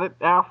 I've got it.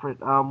 Alfred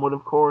would,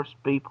 of course,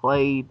 be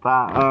played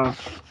by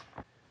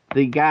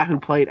the guy who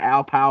played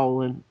Al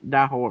Powell in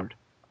Die Hard.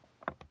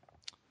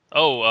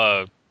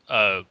 Oh,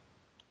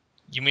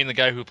 you mean the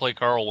guy who played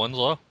Carl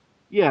Winslow?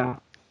 Yeah.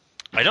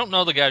 I don't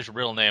know the guy's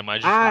real name. I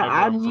just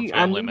remember him from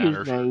Family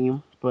Matters. His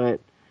name, but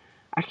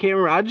I can't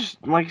remember. I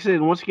just, like I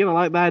said, once again, I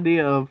like the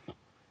idea of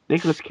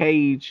Nicolas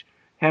Cage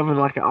having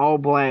like an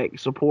all-black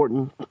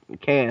supporting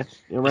cast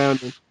around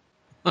him.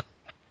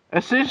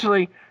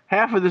 Essentially,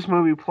 half of this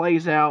movie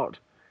plays out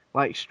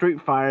like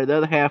Street Fighter. The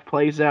other half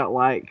plays out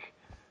like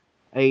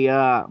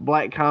a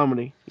black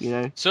comedy,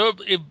 So,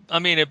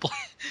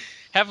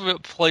 half of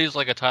it plays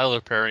like a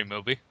Tyler Perry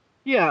movie.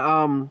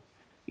 Yeah,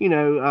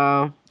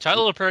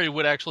 Tyler Perry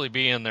would actually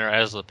be in there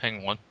as the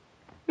Penguin.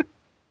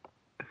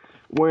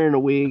 Wearing a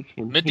wig.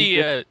 And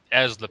Medea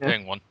as the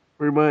Penguin.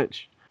 Pretty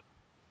much.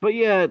 But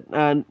yeah,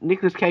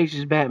 Nicolas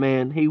Cage's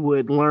Batman, he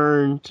would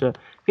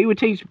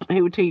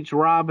teach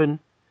Robin,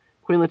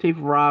 Queen Latifah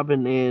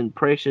Robin, and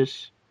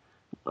Precious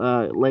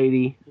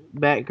Lady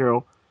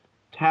Batgirl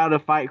how to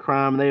fight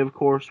crime. They, of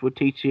course, would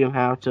teach him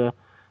how to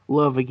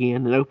love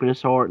again and open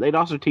his heart. They'd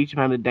also teach him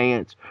how to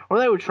dance. Or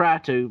they would try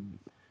to,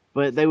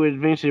 but they would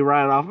eventually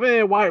write off,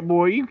 man, white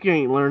boy, you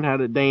can't learn how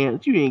to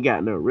dance. You ain't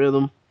got no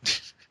rhythm.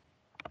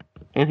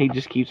 And he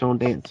just keeps on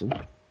dancing.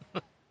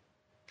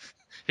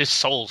 His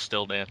soul's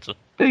still dancing.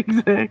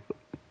 Exactly.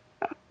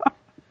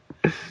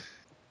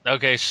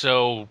 Okay,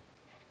 so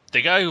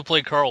the guy who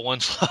played Carl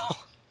Winslow.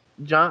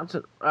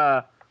 Johnson,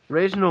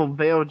 Reginald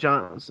Vale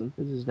Johnson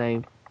is his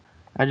name.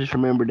 I just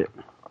remembered it.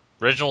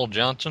 Reginald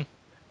Johnson?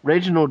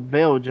 Reginald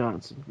Vale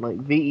Johnson, like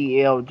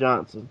V-E-L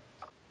Johnson.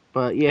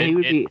 But yeah, he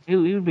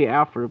would be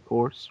Alfred, of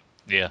course.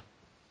 Yeah.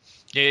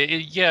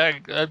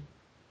 Yeah,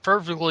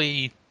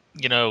 perfectly,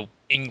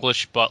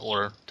 English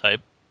butler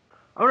type.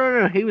 Oh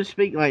no, he would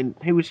speak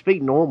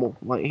normal.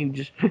 Like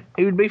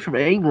he would be from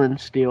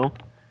England still,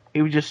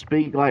 He would just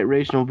speak like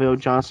Reginald Bill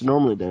Johnson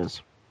normally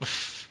does.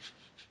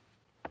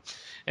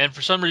 And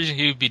for some reason,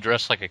 he would be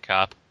dressed like a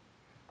cop.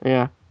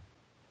 Yeah.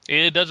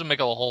 It doesn't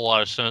make a whole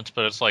lot of sense,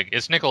 but it's like,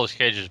 it's Nicolas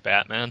Cage's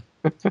Batman.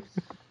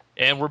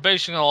 And we're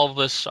basing all of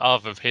this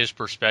off of his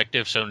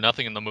perspective, so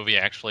nothing in the movie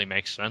actually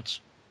makes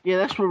sense. Yeah,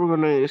 that's what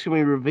it's going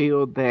to be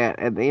revealed that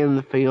at the end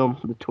of the film,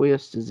 the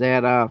twist is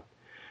that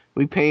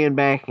we pan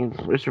back and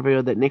it's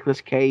revealed that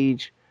Nicolas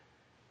Cage,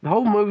 the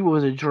whole movie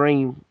was a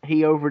dream.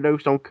 He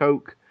overdosed on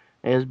coke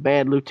as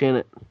Bad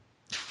Lieutenant.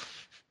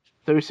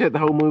 So we set the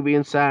whole movie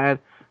inside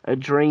a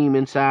dream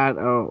inside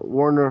a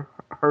Werner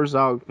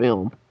Herzog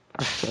film.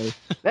 So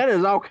that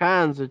is all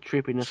kinds of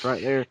trippiness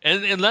right there.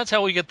 And that's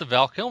how we get the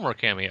Val Kilmer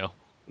cameo.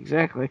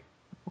 Exactly.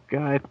 Oh,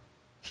 God.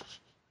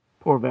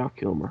 Poor Val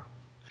Kilmer.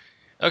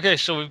 Okay,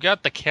 so we've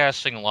got the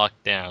casting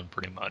locked down,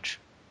 pretty much.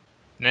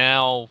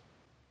 Now,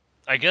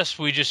 I guess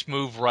we just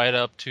move right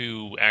up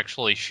to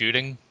actually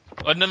shooting.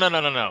 Oh,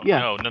 no.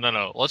 Yeah.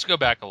 No. Let's go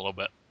back a little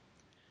bit.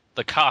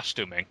 The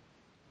costuming.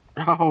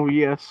 Oh,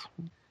 yes.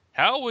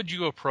 How would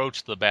you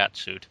approach the bat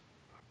suit?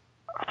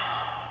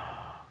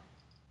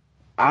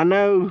 I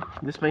know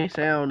this may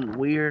sound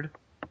weird,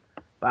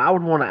 but I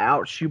would want to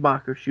out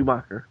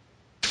Schumacher.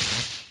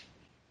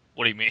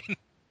 What do you mean?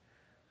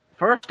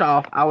 First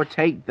off, I would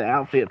take the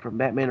outfit from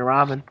Batman and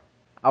Robin.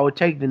 I would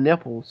take the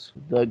nipples,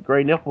 the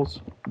gray nipples,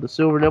 the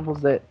silver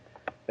nipples that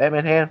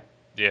Batman had.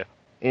 Yeah.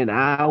 And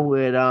I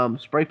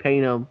would spray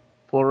paint them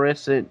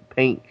fluorescent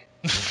pink.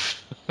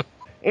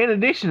 In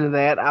addition to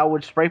that, I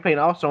would spray paint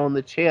also on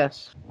the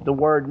chest the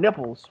word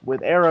nipples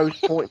with arrows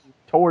pointing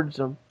towards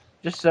them,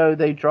 just so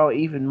they draw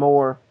even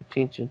more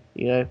attention,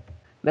 you know.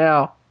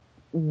 Now,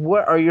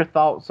 what are your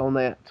thoughts on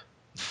that?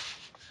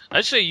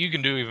 I'd say you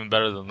can do even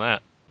better than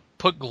that.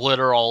 Put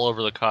glitter all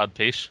over the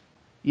codpiece.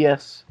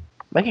 Yes.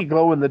 Make it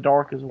glow in the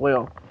dark as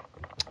well.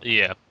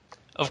 Yeah.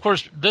 Of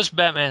course, this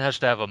Batman has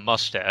to have a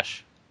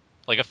mustache.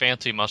 Like a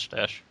fancy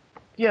mustache.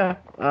 Yeah.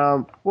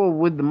 Well,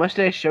 would the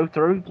mustache show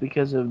through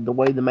because of the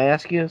way the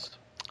mask is?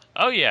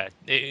 Oh, yeah.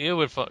 It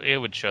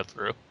would show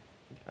through.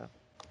 Okay.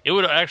 It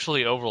would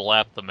actually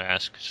overlap the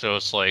mask, so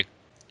it's like,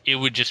 it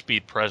would just be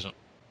present.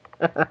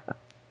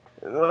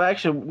 Well,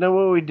 actually, no.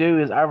 What we do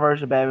is our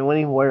version of Batman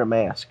wouldn't even wear a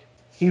mask.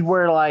 He'd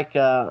wear like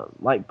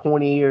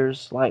pointy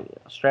ears, like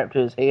strapped to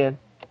his head.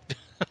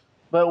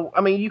 But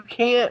I mean, you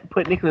can't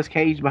put Nicolas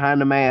Cage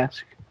behind the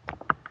mask.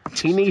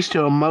 He needs to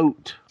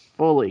emote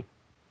fully.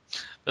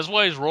 That's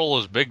why his role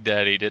as Big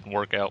Daddy didn't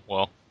work out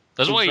well.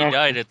 That's why he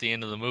died at the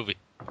end of the movie.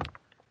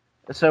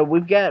 So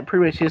we've got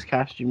pretty much his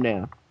costume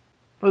now,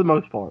 for the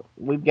most part.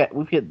 We've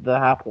hit the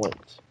high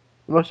points,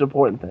 the most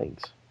important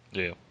things.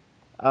 Yeah.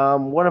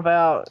 What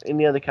about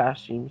any other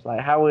costumes? Like,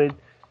 how would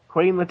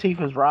Queen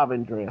Latifah's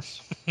Robin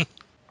dress? I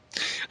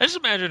just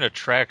imagine a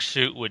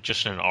tracksuit with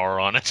just an R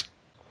on it.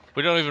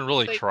 We don't even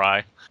really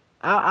try.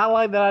 I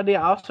like that idea.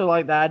 I also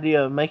like the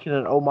idea of making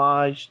an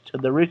homage to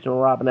the original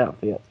Robin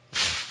outfit.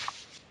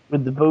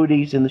 With the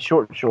booties and the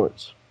short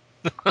shorts.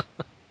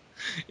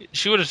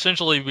 She would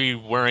essentially be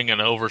wearing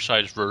an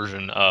oversized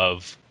version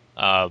of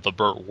the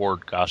Burt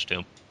Ward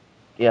costume.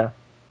 Yeah.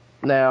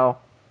 Now,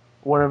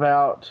 what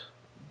about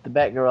the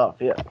Batgirl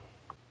outfit?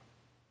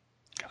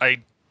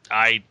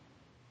 I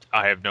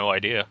have no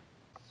idea.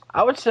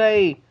 I would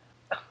say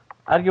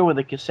I'd go with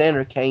the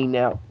Cassandra Cain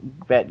now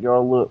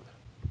Batgirl look.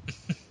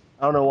 I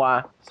don't know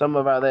why. Something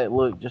about that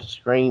look just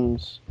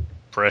screams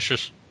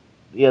Precious?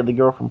 Yeah, the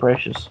girl from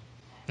Precious.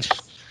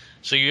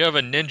 So you have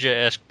a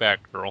ninja-esque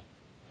Batgirl.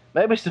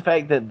 Maybe it's the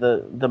fact that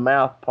the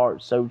mouth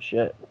part's sewed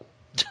shut.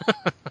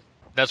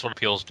 That's what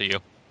appeals to you.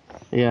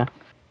 Yeah.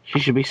 She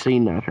should be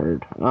seen, not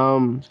heard.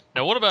 Now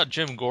what about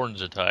Jim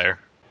Gordon's attire?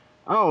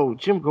 Oh,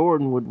 Jim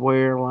Gordon would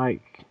wear,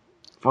 like,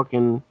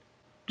 fucking...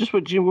 just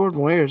what Jim Gordon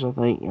wears, I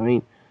think. I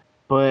mean,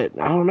 but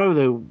I don't know,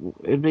 though.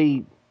 It'd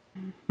be...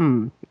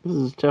 this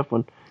is a tough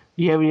one.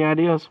 Do you have any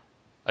ideas?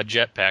 A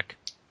jetpack.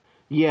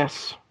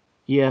 Yes.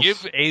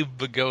 Give Abe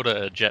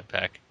Vigoda a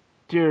jetpack.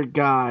 Dear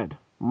God,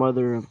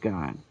 Mother of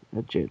God,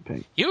 a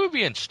jetpack. He would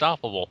be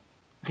unstoppable.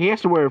 He has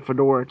to wear a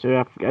fedora,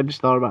 too. I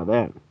just thought about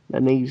that.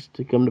 That needs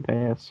to come to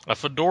pass. A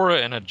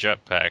fedora and a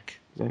jetpack.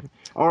 Exactly.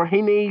 Or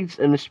he needs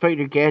an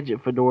Inspector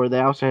Gadget fedora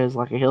that also has,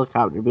 like, a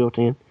helicopter built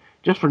in.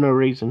 Just for no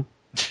reason.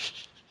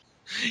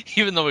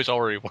 Even though he's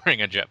already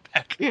wearing a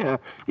jetpack. Yeah.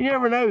 You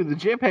never know. The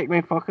jetpack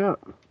may fuck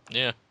up.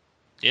 Yeah.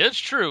 Yeah, it's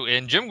true.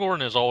 And Jim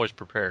Gordon is always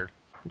prepared.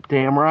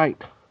 Damn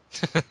right.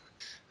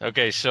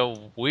 Okay,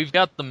 so we've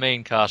got the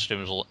main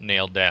costumes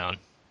nailed down.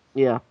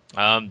 Yeah.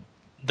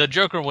 The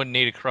Joker wouldn't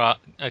need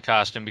a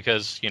costume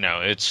because, you know,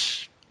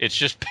 it's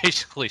just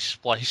basically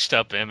spliced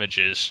up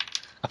images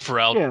of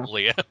Raul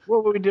Julia.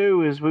 What we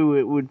do is we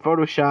would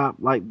Photoshop,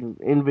 like, the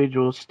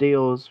individual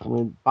stills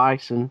with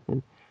Bison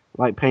and,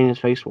 like, paint his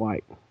face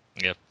white.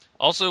 Yep.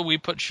 Also, we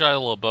put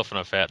Shia LaBeouf in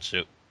a fat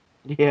suit.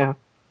 Yeah.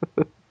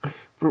 It's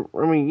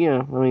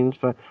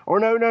fine. Or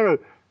no.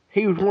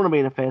 He would want to be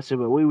in a fat suit,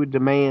 but we would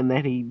demand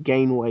that he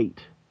gain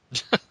weight.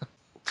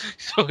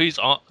 So he's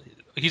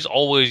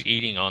always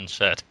eating on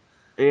set.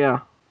 Yeah.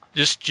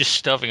 Just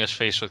stuffing his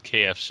face with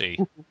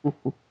KFC.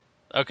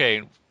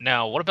 Okay,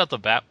 now what about the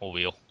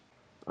Batmobile?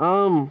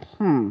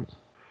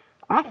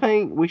 I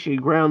think we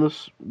should ground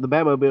the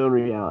Batmobile in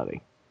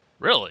reality.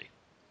 Really?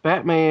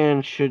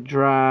 Batman should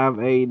drive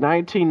a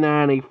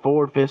 1990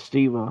 Ford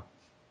Festiva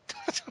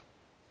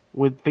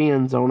with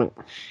fins on it.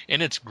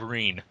 And it's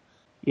green.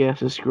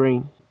 Yes, it's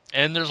green.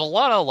 And there's a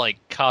lot of, like,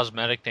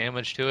 cosmetic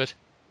damage to it.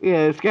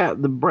 Yeah, it's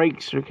got the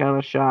brakes are kind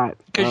of shot.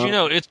 Because,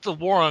 it's the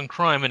war on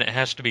crime and it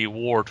has to be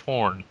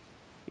war-torn.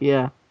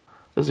 Yeah,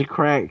 there's a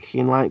crack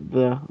in, like,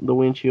 the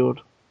windshield.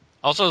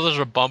 Also, there's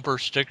a bumper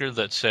sticker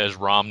that says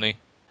Romney.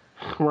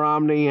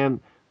 Romney and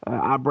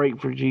I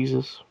brake for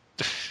Jesus.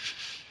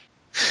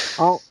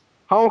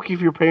 Honk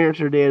if your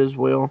parents are dead as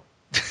well.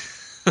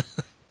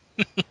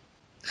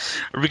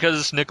 Or because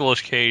it's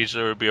Nicolas Cage,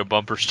 there would be a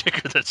bumper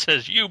sticker that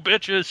says, "You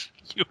bitches!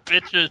 You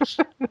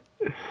bitches!"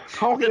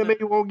 Honking at me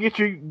won't get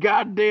your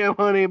goddamn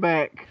honey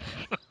back.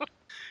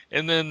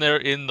 And then there,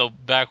 in the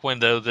back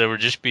window, there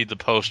would just be the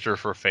poster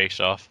for Face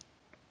Off.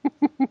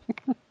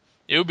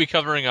 It would be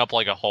covering up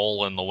like a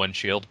hole in the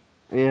windshield.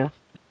 Yeah.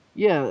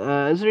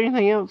 Yeah, is there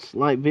anything else,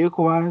 like,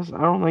 vehicle-wise?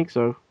 I don't think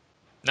so.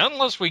 Not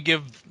unless we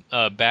give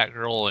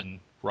Batgirl and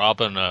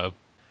Robin a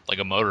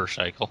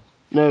motorcycle.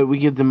 No, we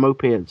give them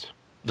mopeds.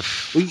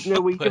 We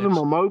give them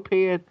a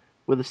moped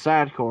with a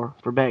sidecar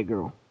for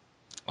Batgirl.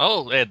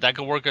 Oh, yeah, that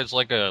could work as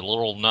like a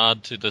little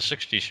nod to the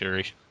 60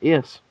 series.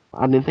 Yes,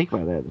 I didn't think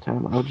about that at the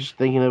time. I was just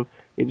thinking of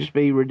it'd just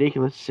be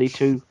ridiculous to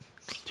see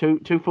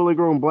two fully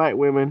grown black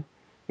women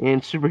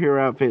in superhero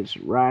outfits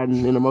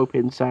riding in a moped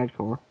and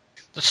sidecar.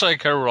 The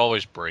sidecar would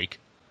always break.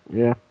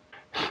 Yeah,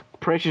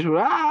 Precious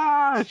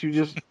would she would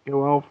just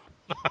go off.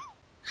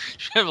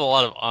 She have a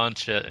lot of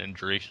onset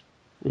injuries.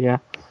 Yeah.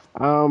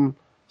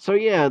 So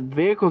yeah,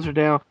 vehicles are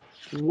down.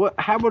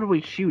 How would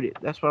we shoot it?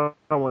 That's what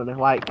I want to know.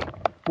 Like,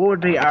 what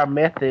would be our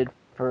method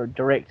for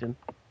directing?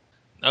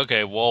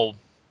 Okay, well,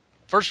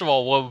 first of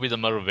all, what would be the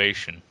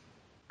motivation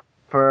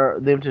for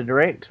them to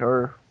direct?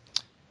 Or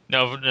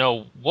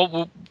no?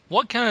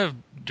 What kind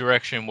of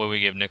direction would we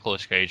give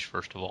Nicolas Cage?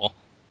 First of all,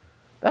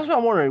 that's what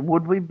I'm wondering.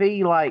 Would we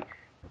be like?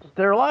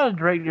 There are a lot of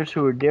directors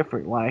who are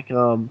different. Like,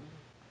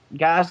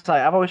 guys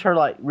like I've always heard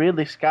like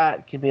Ridley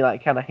Scott can be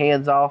like kind of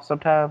hands off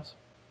sometimes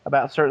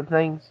about certain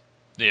things.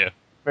 Yeah.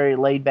 Very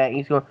laid back.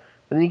 He's going,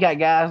 but then you got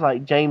guys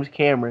like James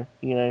Cameron,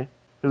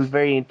 who's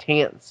very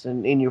intense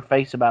and in your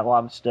face about a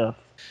lot of stuff.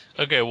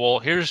 Okay, well,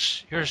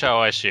 here's how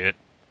I see it.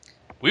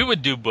 We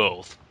would do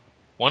both.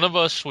 One of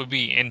us would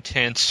be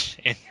intense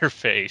in your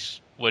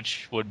face,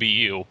 which would be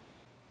you,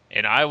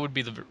 and I would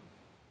be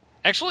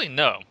Actually,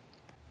 no.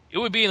 It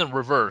would be in the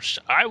reverse.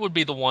 I would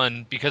be the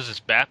one, because it's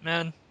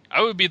Batman,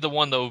 I would be the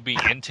one that would be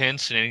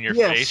intense and in your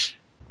face.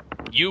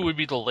 You would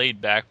be the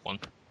laid back one.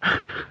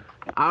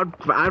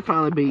 I'd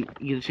finally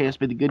get a chance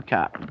to be the good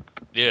cop.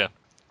 Yeah.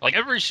 Like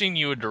every scene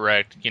you would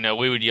direct,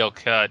 we would yell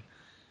cut,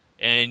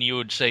 and you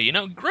would say,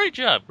 great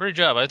job.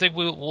 I think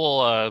we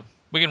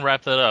can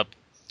wrap that up.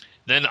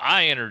 Then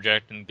I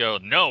interject and go,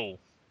 no,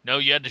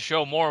 you had to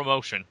show more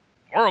emotion.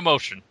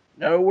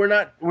 No, we're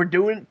not. We're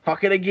doing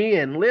fuck it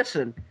again.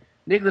 Listen,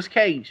 Nicolas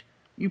Cage,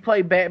 you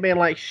play Batman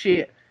like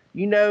shit.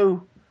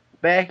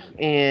 Back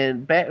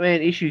in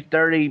Batman issue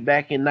 30,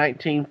 back in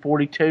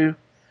 1942,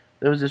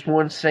 there was this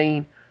one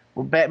scene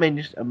where Batman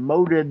just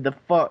emoted the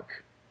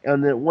fuck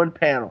on that one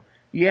panel.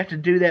 You have to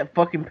do that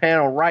fucking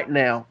panel right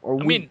now. Or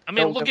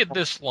look at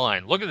this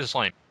line.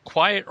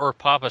 Quiet or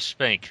Papa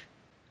Spank.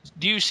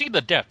 Do you see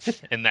the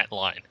depth in that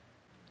line?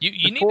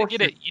 You need to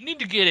get it. You need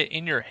to get it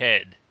in your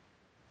head.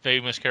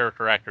 Famous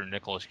character actor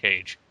Nicolas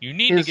Cage. You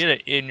need to get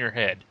it in your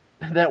head.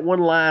 That one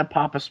line,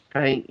 Papa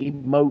Spank,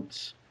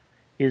 emotes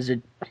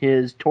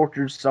his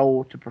tortured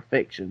soul to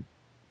perfection.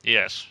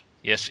 Yes.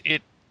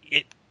 It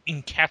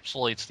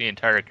encapsulates the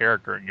entire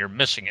character, and you're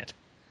missing it.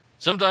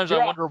 Sometimes I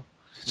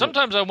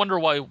wonder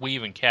why we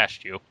even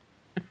cast you.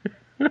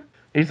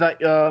 He's like,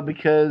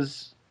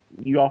 because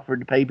you offered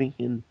to pay me,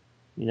 and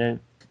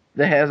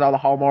that has all the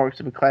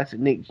hallmarks of a classic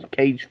Nick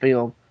Cage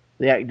film.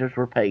 The actors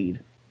were paid.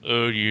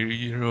 Oh,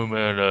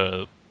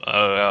 man,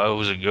 I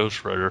was a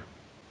ghostwriter.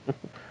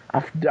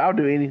 I'll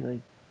do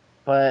anything.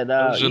 But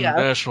I was in the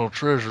National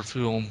Treasure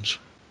films.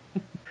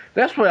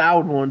 That's what I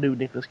would want to do with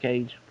Nicolas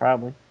Cage,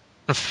 probably.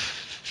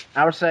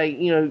 I would say,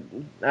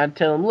 I'd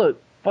tell him,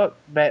 look, fuck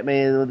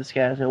Batman with this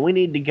guy. We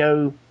need to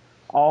go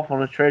off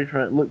on a treasure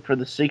hunt and look for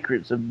the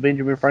secrets of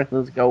Benjamin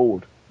Franklin's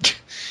gold.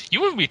 You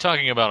wouldn't be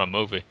talking about a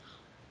movie.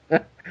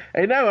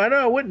 Hey, no, I know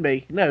I wouldn't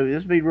be. No, this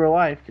would be real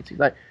life. Because he's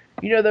like,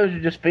 those are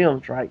just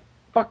films, right?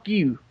 Fuck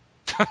you.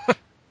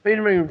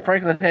 Benjamin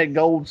Franklin had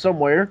gold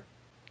somewhere.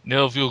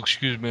 Now, if you'll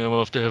excuse me, I'm going to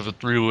have to have a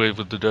three-way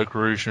with the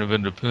Declaration of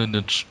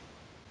Independence.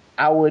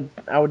 I would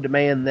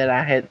demand that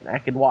I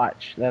could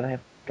watch. That I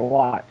have to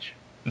watch.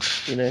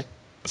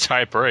 It's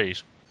high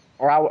praise.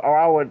 Or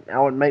I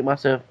would make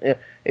myself.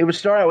 It would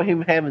start out with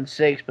him having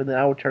sex, but then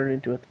I would turn it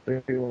into a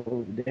three-way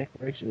with the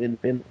Declaration of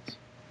Independence.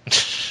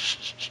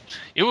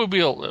 It would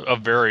be a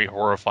very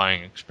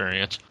horrifying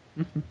experience.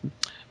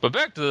 But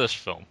back to this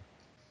film.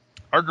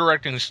 Our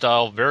directing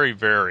style very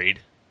varied.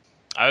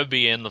 I would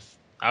be in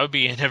I would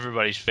be in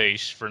everybody's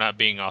face for not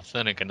being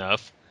authentic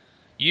enough.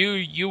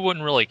 You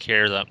wouldn't really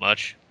care that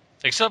much,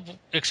 except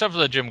for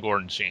the Jim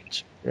Gordon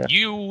scenes. Yeah.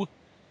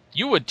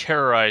 You would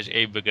terrorize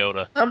Abe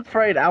Vigoda. I'm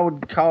afraid I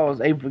would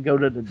cause Abe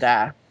Vigoda to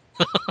die.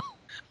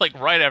 Like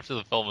right after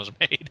the film was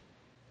made.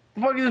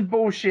 The fuck is this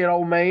bullshit,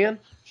 old man?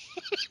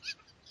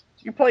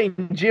 You're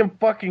playing Jim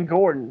fucking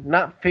Gordon,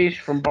 not Fish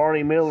from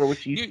Barney Miller,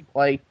 which you used to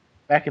play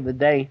back in the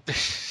day.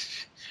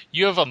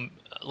 You have a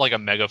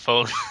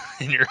megaphone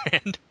in your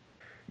hand.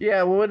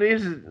 Yeah, well,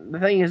 the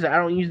thing is, I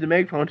don't use the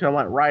megaphone until I'm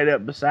like right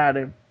up beside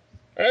him.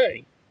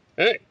 Hey,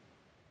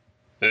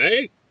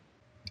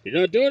 you're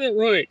not doing it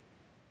right.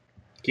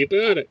 Keep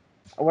at it.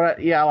 I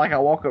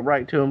walk up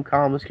right to him,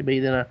 calm as could be,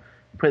 then I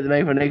put the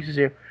megaphone next to his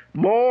ear.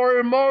 More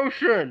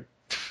emotion!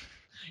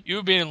 You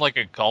would be in like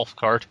a golf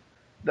cart.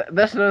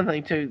 That's another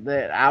thing too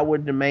that I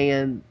would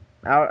demand.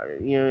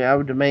 I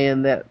would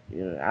demand that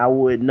I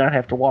would not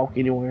have to walk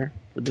anywhere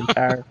for the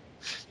entire.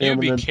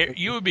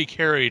 You would be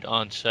carried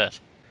on set.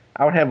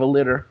 I would have a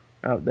litter.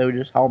 They would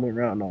just haul me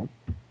around on.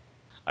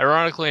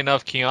 Ironically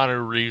enough,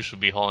 Keanu Reeves would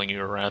be hauling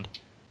you around.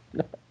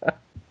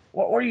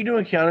 What are you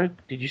doing, Keanu?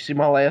 Did you see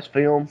my last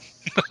film?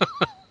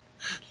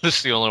 This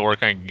is the only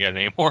work I can get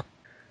anymore.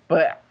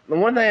 But the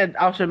one thing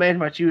I also imagine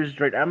about you as a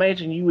director, I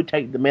imagine you would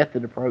take the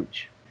method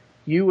approach.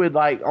 You would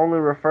only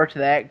refer to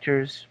the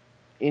actors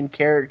in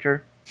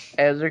character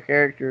as their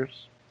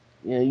characters.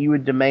 You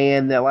would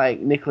demand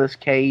that Nicolas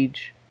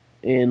Cage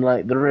and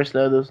the rest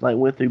of others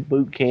went through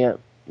boot camp,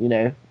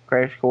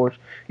 crash course.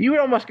 You would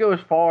almost go as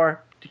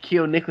far to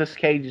kill Nicolas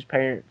Cage's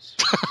parents.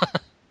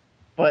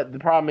 But the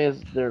problem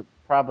is they're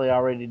probably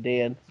already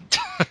dead.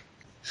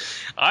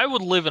 I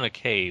would live in a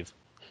cave.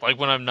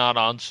 When I'm not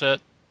on set,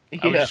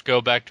 I would just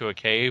go back to a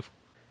cave.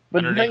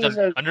 But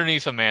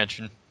underneath a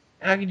mansion.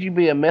 How could you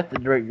be a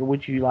method director?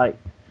 Would you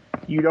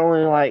you'd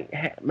only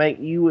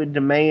you would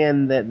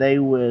demand that they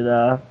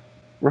would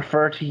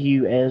refer to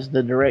you as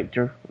the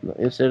director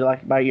instead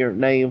of by your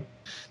name.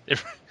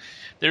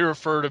 They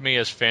refer to me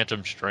as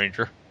Phantom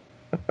Stranger.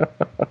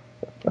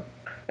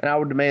 And I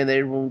would demand that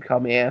everyone would call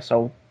me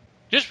asshole.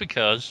 Just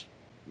because.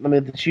 I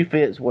mean, if the shoe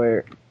fits, wear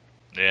it.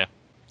 Yeah.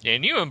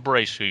 And you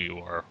embrace who you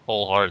are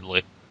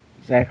wholeheartedly.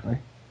 Exactly.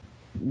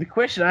 The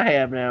question I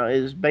have now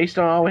is, based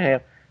on all we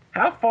have,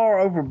 how far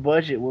over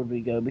budget would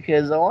we go?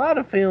 Because a lot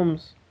of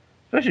films,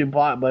 especially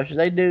blockbusters,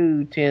 they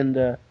do tend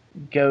to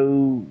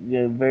go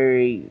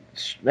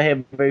they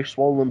have very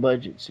swollen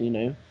budgets,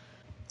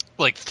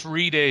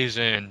 3 days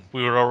in,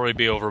 we would already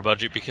be over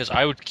budget because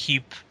I would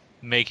keep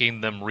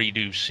making them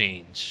redo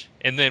scenes.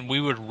 And then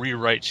we would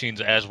rewrite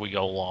scenes as we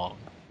go along.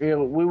 We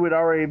would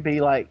already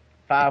be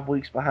 5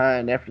 weeks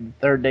behind after the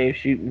third day of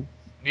shooting.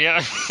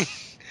 Yeah.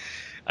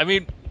 I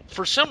mean,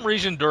 for some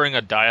reason during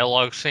a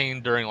dialogue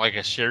scene, during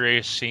a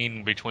serious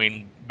scene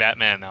between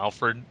Batman and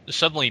Alfred,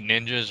 suddenly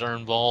ninjas are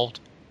involved.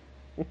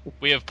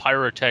 We have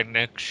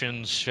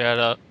pyrotechnicians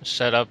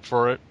set up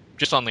for it,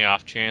 just on the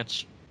off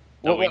chance.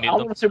 I want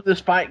to see where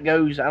this fight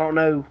goes. I don't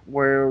know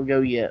where it'll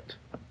go yet.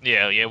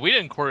 Yeah, we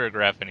didn't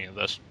choreograph any of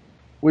this.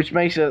 Which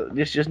makes it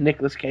just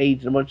Nicolas Cage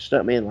and a bunch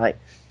of stuntmen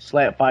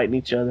slap fighting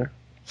each other.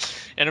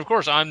 And of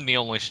course, I'm the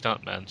only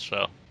stuntman,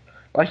 so.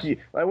 What it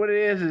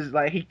is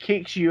he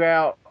kicks you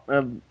out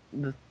of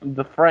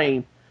the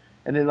frame,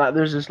 and then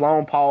there's this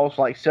long pause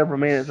for several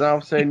minutes, and all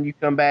of a sudden you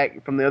come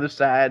back from the other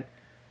side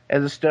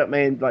as a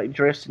stuntman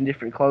dressed in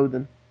different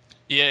clothing.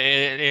 Yeah,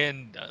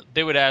 and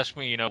they would ask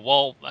me,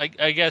 well,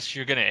 I guess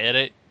you're going to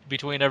edit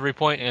between every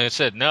point, and I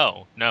said,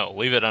 no,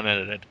 leave it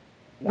unedited.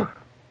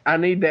 I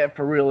need that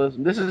for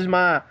realism. This is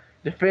my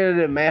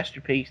definitive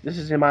masterpiece. This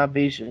is in my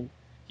vision.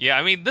 Yeah,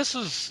 I mean, this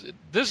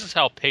is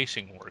how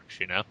pacing works,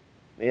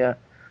 Yeah,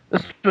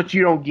 this is what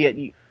you don't get.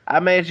 I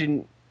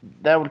imagine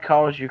that would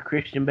cause your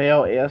Christian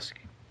Bale-esque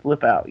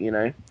flip out,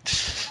 over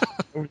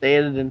the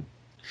editing.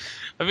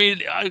 I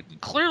mean,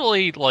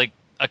 clearly,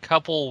 a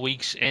couple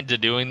weeks into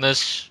doing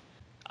this,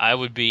 I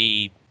would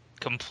be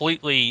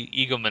completely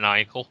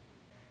egomaniacal.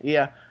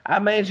 Yeah, I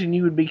imagine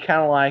you would be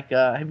kind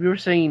of have you ever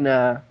seen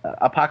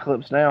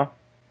Apocalypse Now?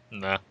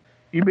 No.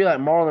 You'd be like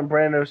Marlon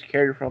Brando's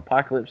character from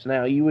Apocalypse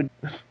Now. You would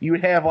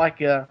have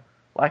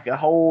a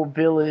whole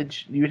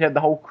village. You would have the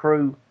whole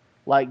crew,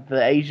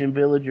 the Asian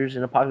villagers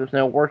in Apocalypse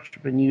Now,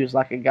 worshiping you as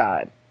a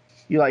god.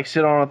 You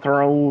sit on a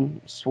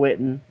throne,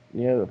 sweating,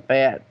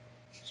 fat,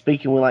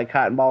 speaking with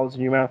cotton balls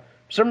in your mouth.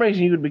 For some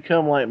reason, you would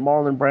become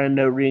Marlon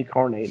Brando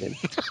reincarnated.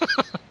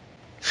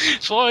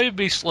 So I'd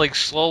be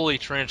slowly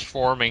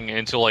transforming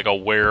into a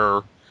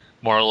were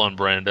Marlon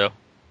Brando.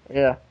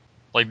 Yeah.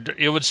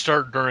 It would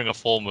start during a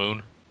full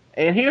moon.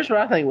 And here's what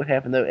I think would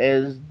happen though: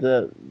 as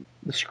the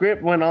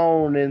script went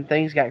on and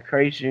things got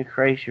crazier and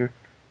crazier,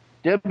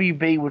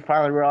 WB would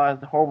finally realize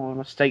the horrible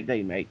mistake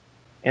they made,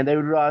 and they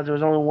would realize there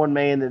was only one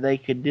man that they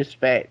could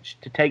dispatch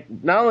to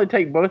not only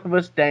take both of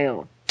us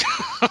down,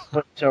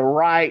 but to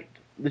right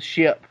the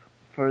ship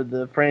for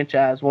the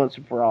franchise once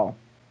and for all.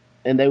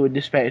 And they would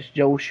dispatch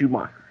Joel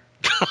Schumacher.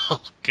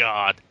 Oh,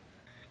 God.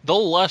 The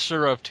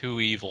lesser of two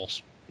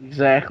evils.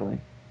 Exactly.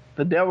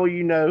 The devil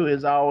you know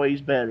is always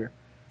better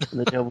than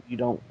the devil you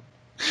don't.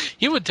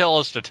 He would tell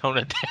us to tone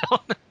it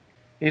down.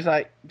 He's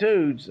like,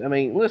 dudes, I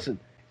mean, listen,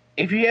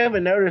 if you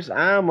haven't noticed,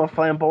 I'm a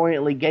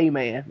flamboyantly gay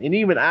man, and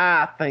even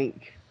I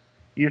think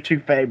you're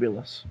too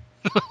fabulous.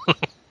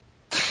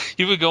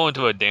 He would go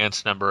into a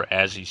dance number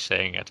as he's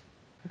saying it.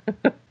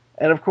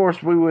 And of course,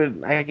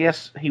 I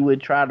guess he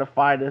would try to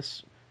fight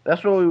us.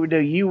 That's what we would do.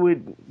 You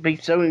would be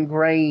so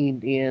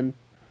ingrained in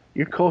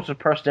your cult of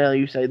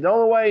personality, you say, the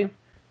only way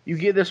you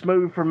get this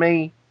movie from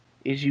me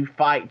is you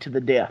fight to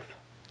the death.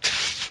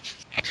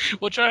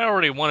 Which I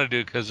already want to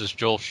do because it's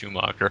Joel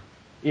Schumacher.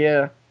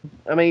 Yeah.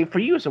 I mean, for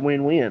you, it's a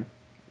win-win.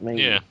 I mean,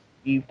 Yeah.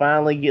 You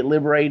finally get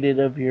liberated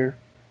of your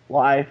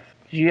life.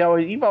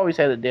 You've always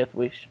had a death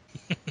wish.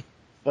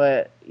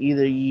 But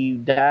either you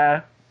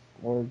die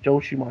or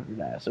Joel Schumacher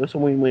dies. So it's a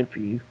win-win for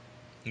you.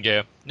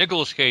 Yeah.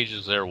 Nicolas Cage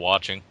is there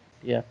watching.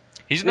 Yeah.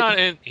 He's not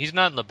in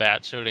the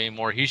bat suit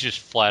anymore. He's just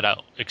flat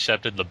out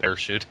accepted the bear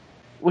suit.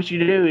 What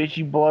you do is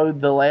you blow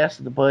the last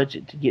of the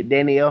budget to get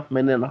Danny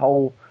Elfman and the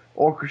whole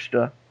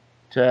orchestra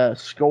to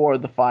score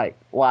the fight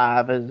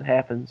live as it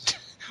happens.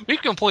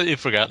 We've completely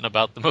forgotten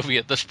about the movie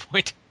at this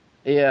point.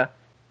 Yeah.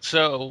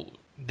 So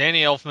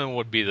Danny Elfman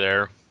would be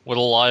there with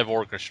a live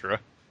orchestra.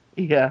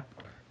 Yeah.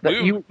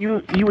 You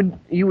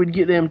would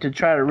get them to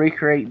try to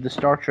recreate the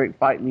Star Trek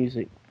fight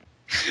music.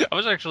 I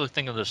was actually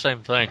thinking the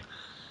same thing.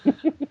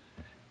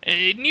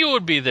 And you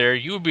would be there.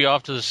 You would be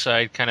off to the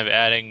side, kind of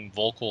adding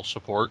vocal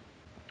support.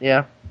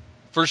 Yeah.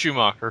 For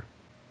Schumacher.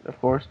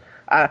 Of course.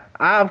 I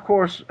of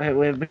course,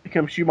 have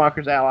become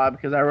Schumacher's ally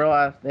because I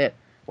realized that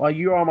while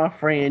you are my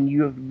friend,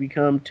 you have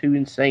become too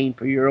insane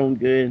for your own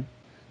good.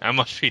 I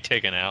must be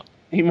taken out.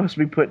 He must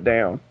be put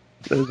down.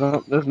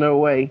 There's no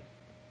way.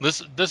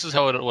 This is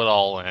how it would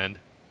all end.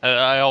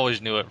 I always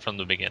knew it from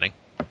the beginning.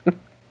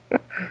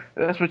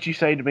 That's what you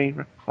say to me.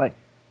 Like,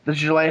 this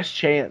is your last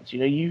chance. You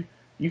know,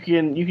 you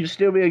can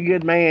still be a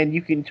good man.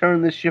 You can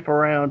turn this ship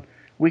around.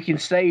 We can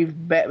save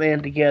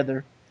Batman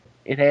together.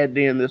 It had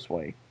to end this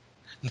way.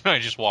 I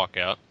just walk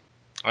out.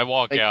 I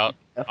walk out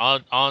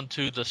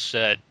onto the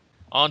set,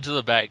 onto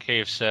the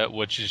Batcave set,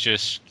 which is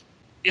just,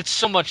 it's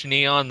so much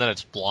neon that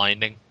it's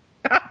blinding.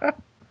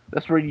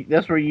 That's where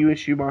you and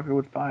Schumacher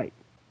would fight.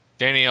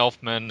 Danny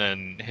Elfman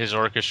and his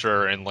orchestra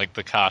are in like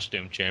the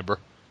costume chamber.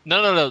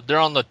 No, they're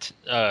on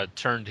the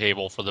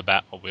turntable for the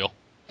Batmobile.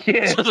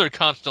 Yeah. So they're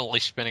constantly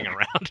spinning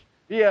around.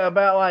 Yeah,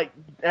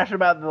 after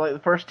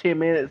the first 10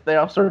 minutes, they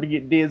all started to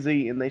get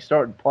dizzy and they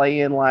started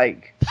playing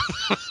like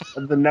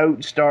the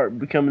notes start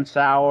becoming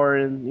sour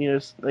and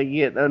they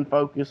get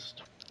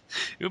unfocused.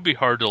 It would be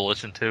hard to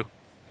listen to.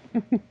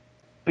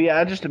 But yeah,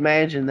 I just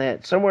imagine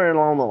that somewhere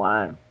along the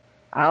line,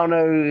 I don't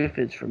know if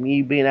it's from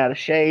you being out of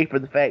shape or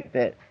the fact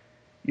that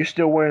you're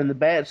still wearing the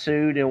bat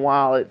suit, and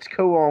while it's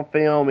cool on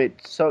film, it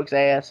sucks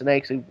ass and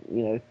actually,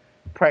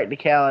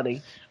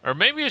 practicality. Or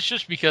maybe it's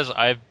just because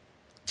I've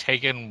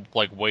taken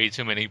like way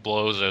too many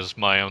blows as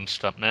my own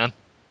stuntman.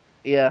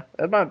 Yeah,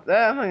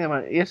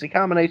 it's a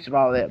combination of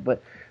all that.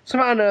 But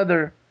somehow or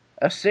another,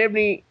 a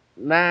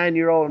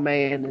 79-year-old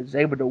man is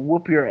able to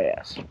whoop your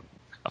ass.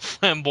 A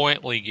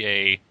flamboyantly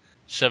gay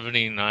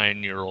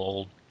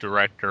 79-year-old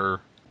director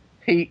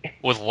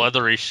with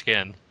leathery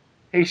skin.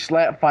 He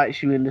slap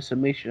fights you into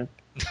submission.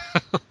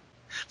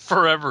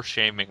 Forever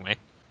shaming me.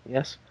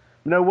 Yes.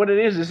 No, what it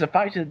is a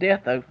fight to the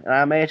death, though. And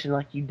I imagine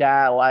like you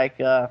die like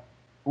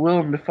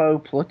Willem Dafoe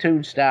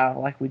Platoon style,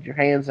 like with your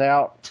hands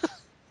out,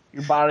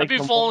 your body. I'd be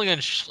falling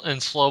in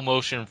slow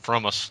motion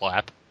from a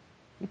slap.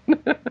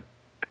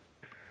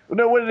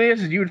 No, what it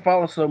is you would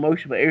fall in slow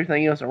motion, but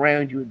everything else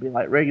around you would be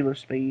like regular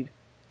speed.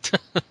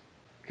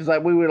 Because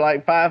like we would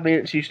 5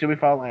 minutes, you'd still be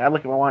falling. I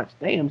look at my watch.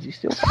 Damn, is he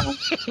still falling?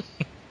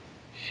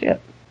 Shit.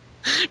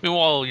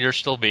 Meanwhile, you're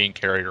still being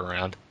carried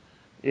around.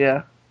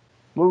 Yeah.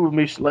 Move with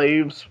me,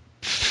 slaves.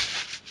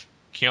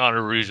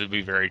 Keanu Reeves would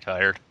be very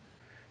tired.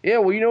 Yeah,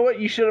 well, you know what?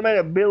 You should have made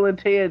a Bill and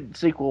Ted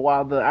sequel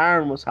while the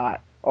iron was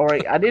hot. All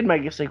right, I did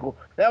make a sequel.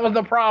 That was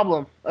the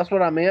problem. That's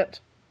what I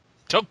meant.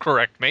 Don't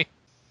correct me.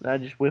 I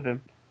just whip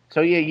him. So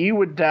yeah, you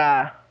would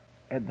die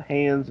at the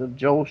hands of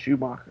Joel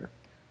Schumacher.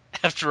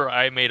 After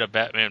I made a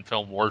Batman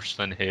film worse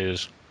than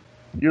his.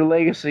 Your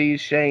legacy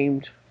is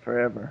shamed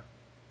forever.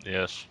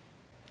 Yes.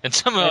 And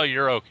somehow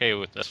you're okay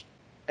with this.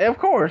 Of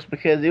course,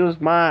 because it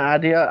was my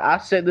idea. I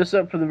set this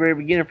up from the very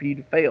beginning for you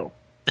to fail.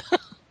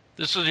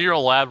 This is your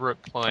elaborate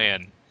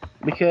plan.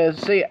 Because,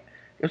 see,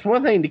 it's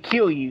one thing to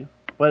kill you,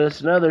 but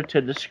it's another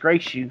to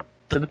disgrace you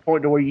to the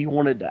point to where you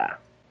want to die.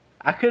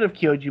 I could have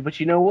killed you,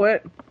 but you know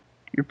what?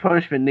 Your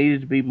punishment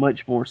needed to be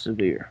much more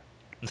severe.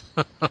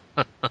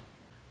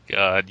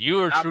 God,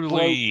 you are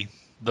truly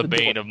the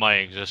bane of my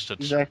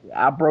existence. Exactly.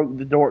 I broke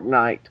the Dark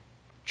Knight.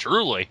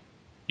 Truly,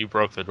 you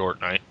broke the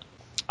Dark Knight.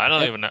 I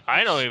don't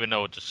even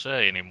know what to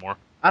say anymore.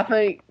 I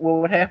think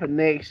what would happen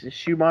next is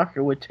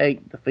Schumacher would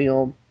take the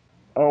film,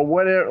 or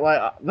whatever,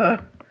 like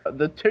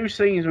the two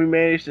scenes we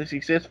managed to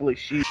successfully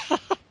shoot.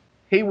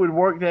 He would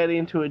work that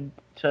into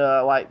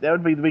that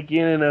would be the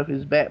beginning of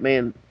his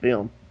Batman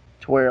film,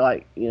 to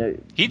where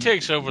he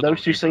takes over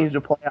those two scenes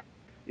to play out.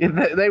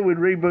 They would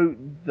reboot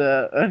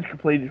the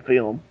uncompleted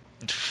film.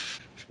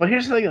 But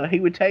here's the thing, though.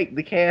 He would take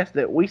the cast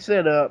that we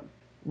set up,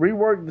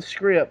 rework the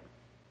script,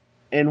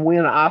 and win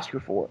an Oscar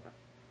for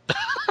it.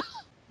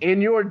 In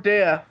your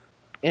death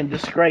and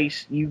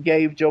disgrace, you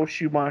gave Joel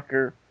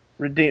Schumacher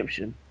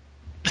redemption,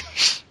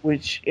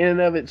 which in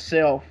and of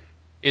itself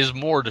is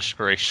more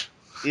disgrace.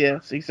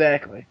 Yes,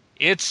 exactly.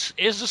 It's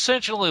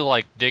essentially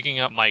like digging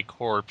up my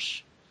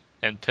corpse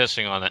and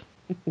pissing on it.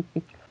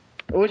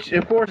 Which,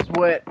 of course, is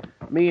what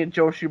me and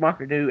Joel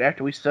Schumacher do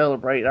after we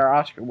celebrate our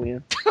Oscar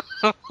win.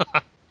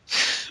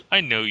 I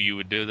know you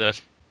would do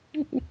that.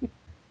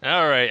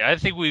 All right, I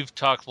think we've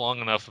talked long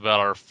enough about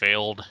our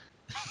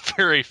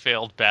very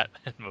failed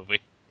Batman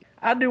movie.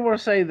 I do want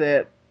to say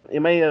that it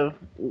may have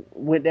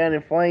went down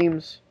in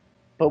flames,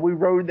 but we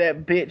rode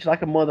that bitch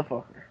like a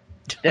motherfucker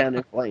down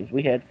in flames.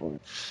 We had fun.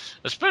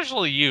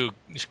 Especially you,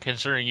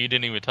 considering you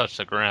didn't even touch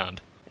the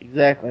ground.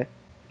 Exactly.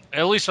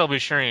 At least I'll be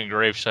sharing a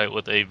gravesite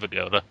with Abe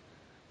Vigoda,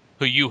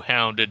 who you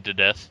hounded to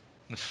death.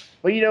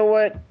 But you know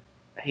what?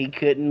 He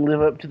couldn't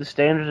live up to the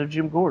standards of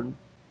Jim Gordon.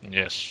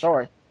 Yes.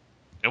 Sorry.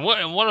 And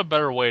what a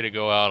better way to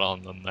go out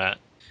on than that.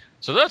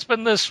 So that's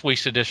been this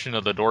week's edition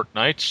of the Dork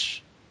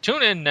Knights.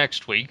 Tune in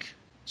next week.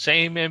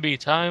 Same MB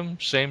time,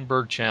 same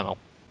bird channel.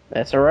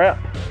 That's a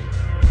wrap.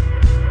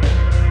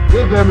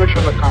 With their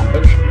mission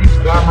accomplished, these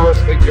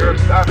glamorous figures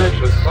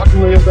vanish as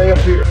suddenly as they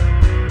appear.